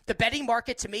 10. The betting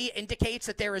market, to me, indicates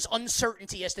that there is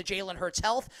uncertainty as to Jalen Hurts'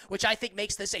 health, which I think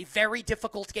makes this a very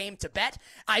difficult game to bet.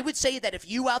 I would say that if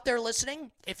you out there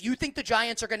listening, if you think the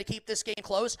Giants are going to keep this game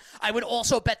close, I would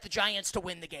also bet the Giants to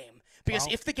win the game. Because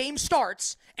if the game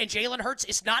starts and Jalen Hurts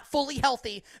is not fully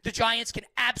healthy, the Giants can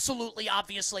absolutely,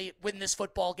 obviously, win this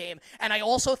football game. And I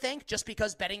also think, just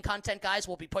because betting content guys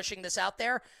will be pushing this out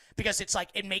there, because it's like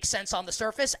it makes sense on the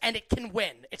surface, and it can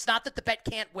win. It's not that the bet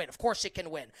can't win. Of course it can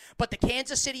win. But the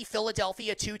Kansas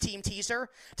City-Philadelphia 2-team teaser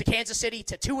to Kansas City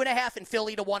to 2.5 and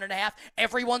Philly to 1.5,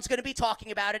 everyone's going to be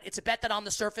talking about it. It's a bet that on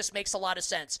the surface makes a lot of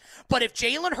sense. But if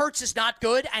Jalen Hurts is not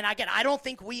good, and again, I don't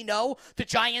think we know, the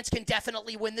Giants can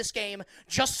definitely win this game.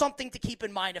 Just something to keep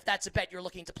in mind if that's a bet you're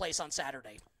looking to place on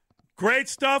Saturday. Great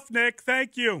stuff, Nick.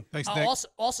 Thank you. Thanks, Nick.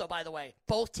 Also, by the way,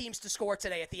 both teams to score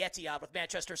today at the Etihad with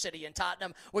Manchester City and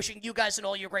Tottenham. Wishing you guys and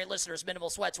all your great listeners minimal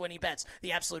sweats, winning bets,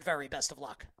 the absolute very best of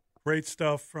luck. Great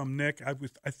stuff from Nick. I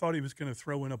thought he was going to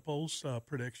throw in a Bulls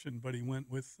prediction, but he went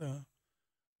with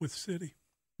City.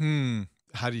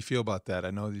 How do you feel about that?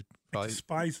 I know you probably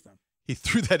despise them. He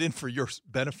threw that in for your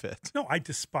benefit. No, I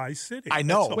despise City. I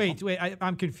know. Wait,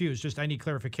 I'm confused. Just I need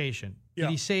clarification. Yeah.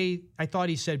 Did he say? I thought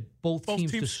he said both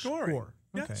teams to scoring. score.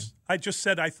 Yes. Okay. I just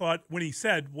said I thought when he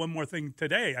said one more thing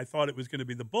today, I thought it was going to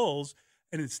be the Bulls,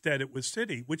 and instead it was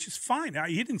City, which is fine.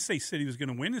 He didn't say City was going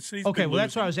to win. City's okay, well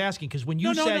that's what I was asking, because when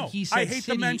you said he said I hate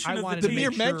City, the mention I wanted of the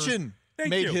mere mention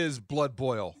Thank you. his blood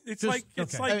boil. It's like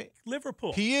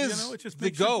Liverpool. He is it just the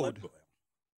makes your GOAT. blood boil.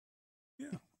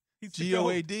 Yeah, he's the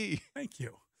GOAD. Thank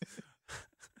you.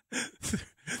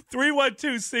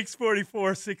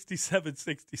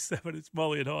 312-644-6767. It's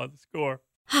Mully and Haw, the score.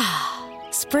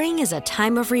 Spring is a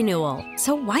time of renewal,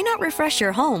 so why not refresh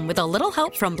your home with a little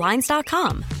help from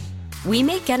Blinds.com? We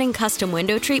make getting custom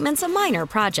window treatments a minor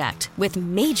project with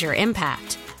major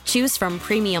impact. Choose from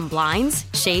premium blinds,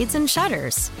 shades, and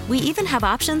shutters. We even have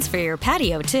options for your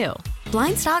patio, too.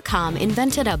 Blinds.com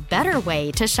invented a better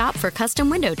way to shop for custom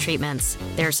window treatments.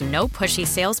 There's no pushy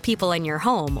salespeople in your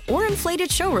home or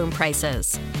inflated showroom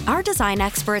prices. Our design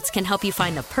experts can help you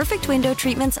find the perfect window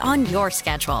treatments on your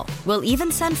schedule. We'll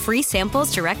even send free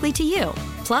samples directly to you.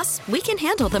 Plus, we can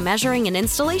handle the measuring and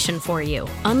installation for you.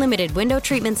 Unlimited window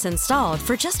treatments installed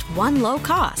for just one low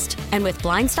cost. And with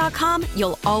Blinds.com,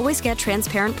 you'll always get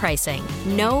transparent pricing.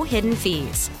 No hidden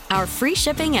fees. Our free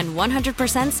shipping and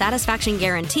 100% satisfaction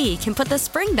guarantee can put the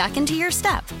spring back into your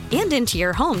step and into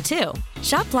your home, too.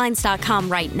 Shop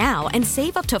Blinds.com right now and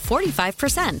save up to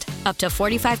 45%. Up to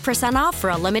 45% off for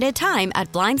a limited time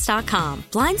at Blinds.com.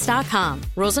 Blinds.com.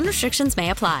 Rules and restrictions may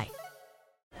apply.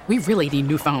 We really need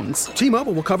new phones.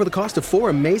 T-Mobile will cover the cost of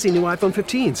 4 amazing new iPhone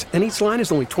 15s, and each line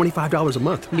is only $25 a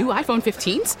month. New iPhone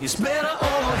 15s? It's better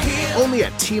over here. Only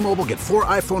at T-Mobile, get 4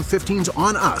 iPhone 15s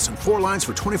on us and 4 lines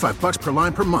for $25 per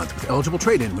line per month with eligible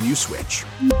trade-in when you switch.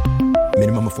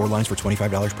 Minimum of 4 lines for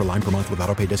 $25 per line per month with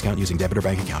autopay discount using debit or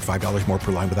bank account. $5 more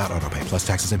per line without autopay, plus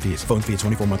taxes and fees. Phone fee at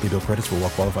 24 monthly bill credits for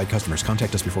well-qualified customers.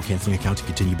 Contact us before canceling account to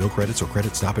continue bill credits or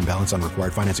credit stop and balance on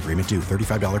required finance agreement due.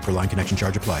 $35 per line connection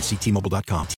charge applies. See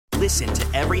T-Mobile.com. Listen to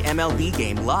every MLB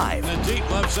game live. In the deep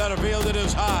left center field, it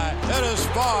is high, it is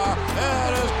far,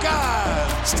 it is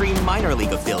gone. Stream minor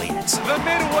league affiliates. The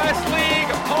Midwest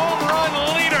League home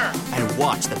run leader. And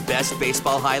watch the best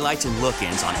baseball highlights and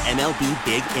look-ins on MLB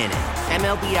Big Inning.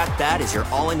 MLB At Bat is your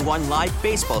all-in-one live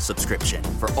baseball subscription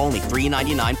for only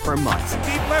 $3.99 per month.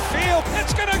 Deep left field,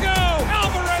 it's gonna go.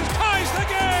 Alvarez ties the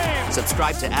game.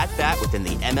 Subscribe to At Bat within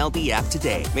the MLB app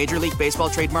today. Major League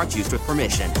Baseball trademarks used with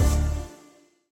permission.